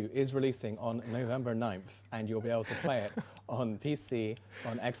Evolution 2 is releasing on November 9th, and you'll be able to play it on PC,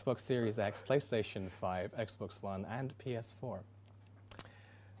 on Xbox Series X, PlayStation 5, Xbox One, and PS4.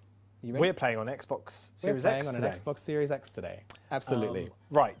 We're playing on Xbox Series X We're playing on today. an Xbox Series X today. Absolutely.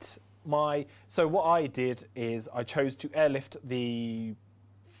 Right. So what I did is I chose to airlift the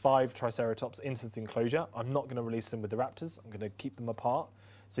 5 Triceratops into the enclosure. I'm not going to release them with the Raptors. I'm going to keep them apart.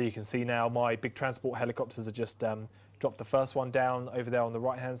 So you can see now my big transport helicopters are just dropped the first one down over there on the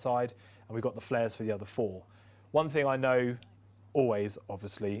right-hand side, and we've got the flares for the other 4. One thing I know always,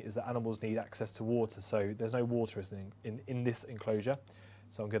 obviously, is that animals need access to water. So there's no water in this enclosure.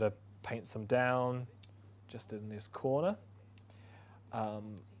 So I'm going to paint some down just in this corner.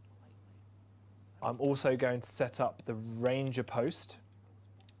 I'm also going to set up the ranger post.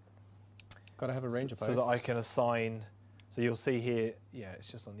 Got to have a ranger post. So that I can assign, so you'll see here, yeah, it's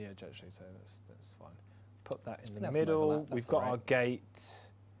just on the edge actually, so that's fine. Put that in the middle. We've got our gate.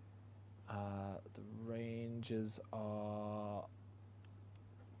 The rangers are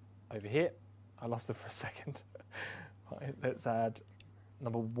over here. I lost them for a second. Right, let's add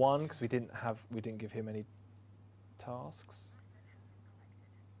number 1 because we didn't give him any tasks.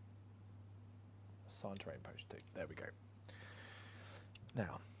 Assign terrain post 2. There we go.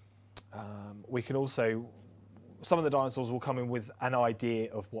 Now, we can also, some of the dinosaurs will come in with an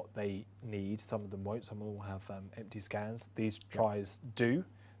idea of what they need. Some of them won't. Some of them will have empty scans. These tries do,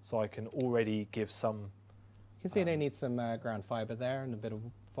 so I can already give some. You can see they need some ground fibre there and a bit of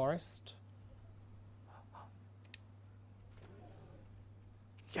forest.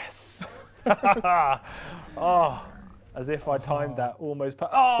 Yes. Oh, as if I timed that almost.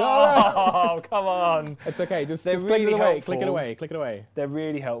 Oh, come on. It's okay. Just They're click really it away. helpful. Click it away. Click it away. They're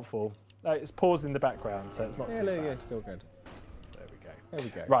really helpful. It's paused in the background, so it's not too bad. Yeah, still good. There we go. There we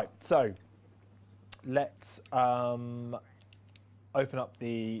go. Right, so let's open up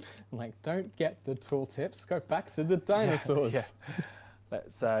the... Like, don't get the tooltips. Go back to the dinosaurs. Yeah.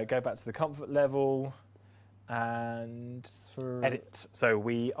 Let's go back to the comfort level and edit. So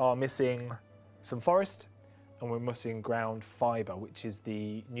we are missing some forest and we're missing ground fibre, which is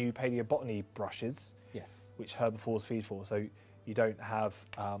the new paleobotany brushes, yes, which herbivores feed for. So you don't have...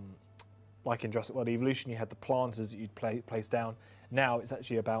 like in Jurassic World Evolution, you had the planters that you'd place down. Now it's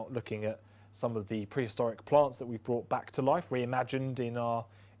actually about looking at some of the prehistoric plants that we've brought back to life, reimagined in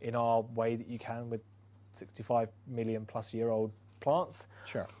our way that you can with 65 million plus year old plants.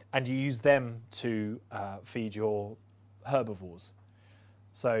 Sure. And you use them to feed your herbivores.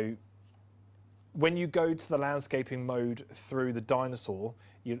 So when you go to the landscaping mode through the dinosaur,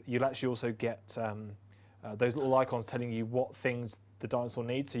 you'll actually also get those little icons telling you what things the dinosaur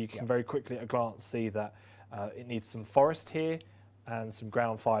needs, so you can very quickly at a glance see that it needs some forest here and some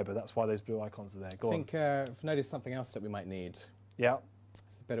ground fibre. That's why those blue icons are there. I think I've noticed something else that we might need. Yeah.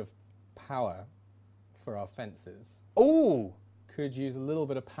 It's a bit of power for our fences. Oh! Could use a little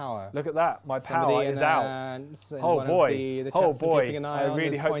bit of power. Look at that. My power is out. Oh boy. Oh boy. I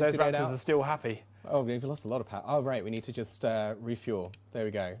really hope those raptors are still happy. Oh, we've lost a lot of power. Oh, right. We need to just refuel. There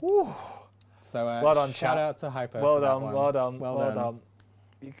we go. Woo. So well done, shout out to Hyper. Well for done, that one. well done, well well done.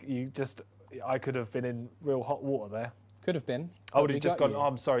 You just, I could have been in real hot water there. Could have been. I would have just gone, oh,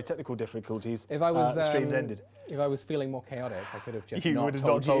 I'm sorry, technical difficulties. If I was streams ended. If I was feeling more chaotic, I could have just you not would have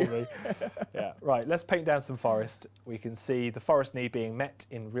told not you. told me. Yeah, right. Let's paint down some forest. We can see the forest need being met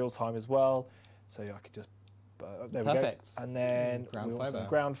in real time as well. So I could just there Perfect. we go. And then ground we want fibre. some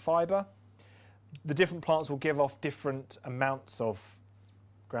ground fibre. The different plants will give off different amounts of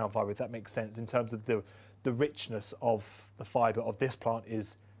ground fibre, if that makes sense, in terms of the richness of the fibre of this plant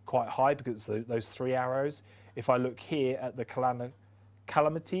is quite high because it's those 3 arrows. If I look here at the calamites,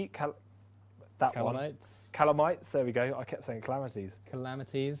 there we go. I kept saying calamities.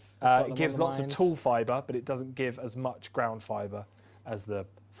 Calamities. It gives lots of tool fibre, but it doesn't give as much ground fibre as the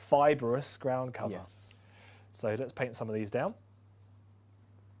fibrous ground cover. Yes. So let's paint some of these down.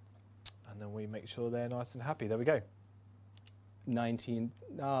 And then we make sure they're nice and happy. There we go. 19,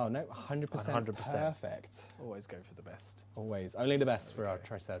 oh no, 100%, 100%. perfect. Always go for the best. Always, only the best for our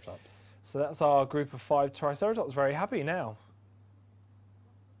Triceratops. So that's our group of 5 Triceratops. Very happy now.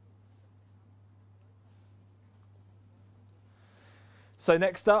 So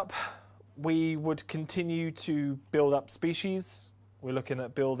next up, we would continue to build up species. We're looking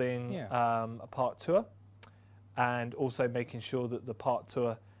at building a park tour and also making sure that the park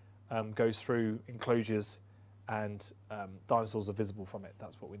tour goes through enclosures and dinosaurs are visible from it.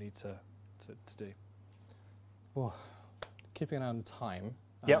 That's what we need to do. Well, keeping an eye on time.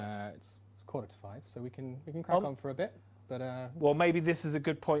 Yep. It's 4:45, so we can crack on for a bit. But well, maybe this is a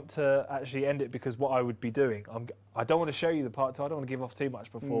good point to actually end it, because what I would be doing, I don't want to show you the park tour. I don't want to give off too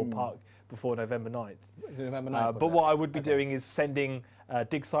much before November 9th. November 9th. But what I would be doing is sending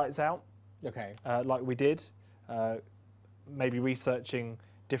dig sites out. Okay. Like we did. Maybe researching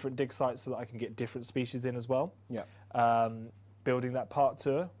different dig sites so that I can get different species in as well. Yeah. Building that park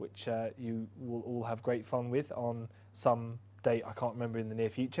tour, which you will all have great fun with on some date I can't remember in the near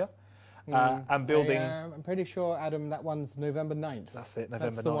future. And building... I'm pretty sure, Adam, that one's November 9th. That's it, November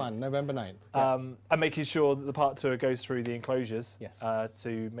 9th. That's the one, November 9th. Yeah. And making sure that the park tour goes through the enclosures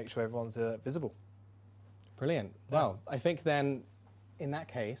to make sure everyone's visible. Brilliant. Yeah. Well, I think then, in that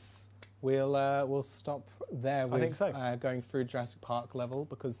case, we'll stop there with going through Jurassic Park level,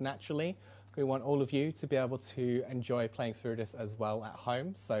 because naturally we want all of you to be able to enjoy playing through this as well at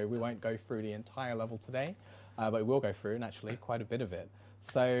home. So we won't go through the entire level today, but we will go through, naturally, quite a bit of it.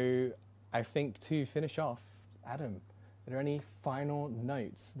 So I think to finish off, Adam, are there any final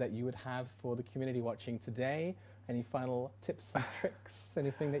notes that you would have for the community watching today? Any final tips and tricks?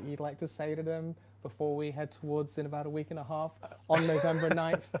 Anything that you'd like to say to them before we head towards, in about a week and a half, on November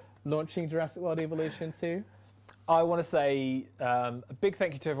 9th, launching Jurassic World Evolution 2? I want to say a big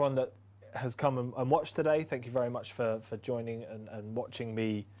thank you to everyone that has come and watched today. Thank you very much for joining and watching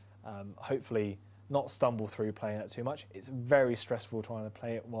me, hopefully not stumble through playing it too much. It's very stressful trying to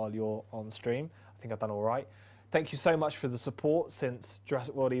play it while you're on stream. I think I've done all right. Thank you so much for the support since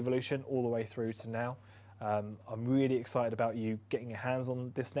Jurassic World Evolution all the way through to now. I'm really excited about you getting your hands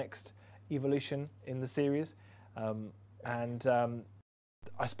on this next evolution in the series. I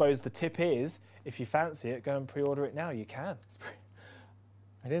suppose the tip is, if you fancy it, go and pre-order it now. You can.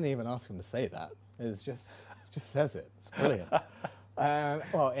 I didn't even ask him to say that. It's just says it. It's brilliant.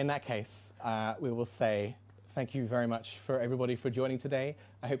 Well, in that case, we will say thank you very much for everybody for joining today.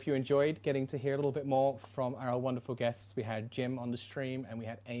 I hope you enjoyed getting to hear a little bit more from our wonderful guests. We had Jim on the stream and we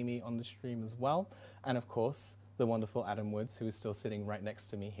had Amy on the stream as well. And of course, the wonderful Adam Woods, who is still sitting right next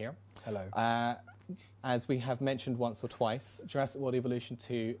to me here. Hello. As we have mentioned once or twice, Jurassic World Evolution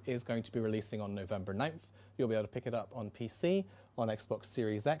 2 is going to be releasing on November 9th. You'll be able to pick it up on PC, on Xbox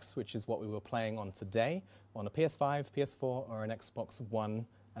Series X, which is what we were playing on today, on a PS5, PS4, or an Xbox One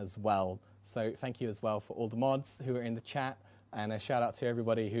as well. So thank you as well for all the mods who are in the chat, and a shout out to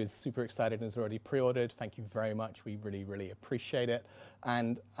everybody who is super excited and has already pre-ordered. Thank you very much. We really, really appreciate it.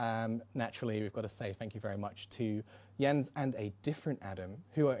 And naturally, we've got to say thank you very much to Jens and a different Adam,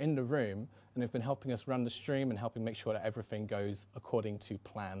 who are in the room and have been helping us run the stream and helping make sure that everything goes according to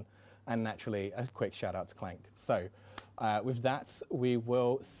plan. And naturally, a quick shout out to Clank. So with that, we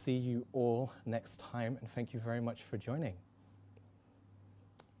will see you all next time, and thank you very much for joining.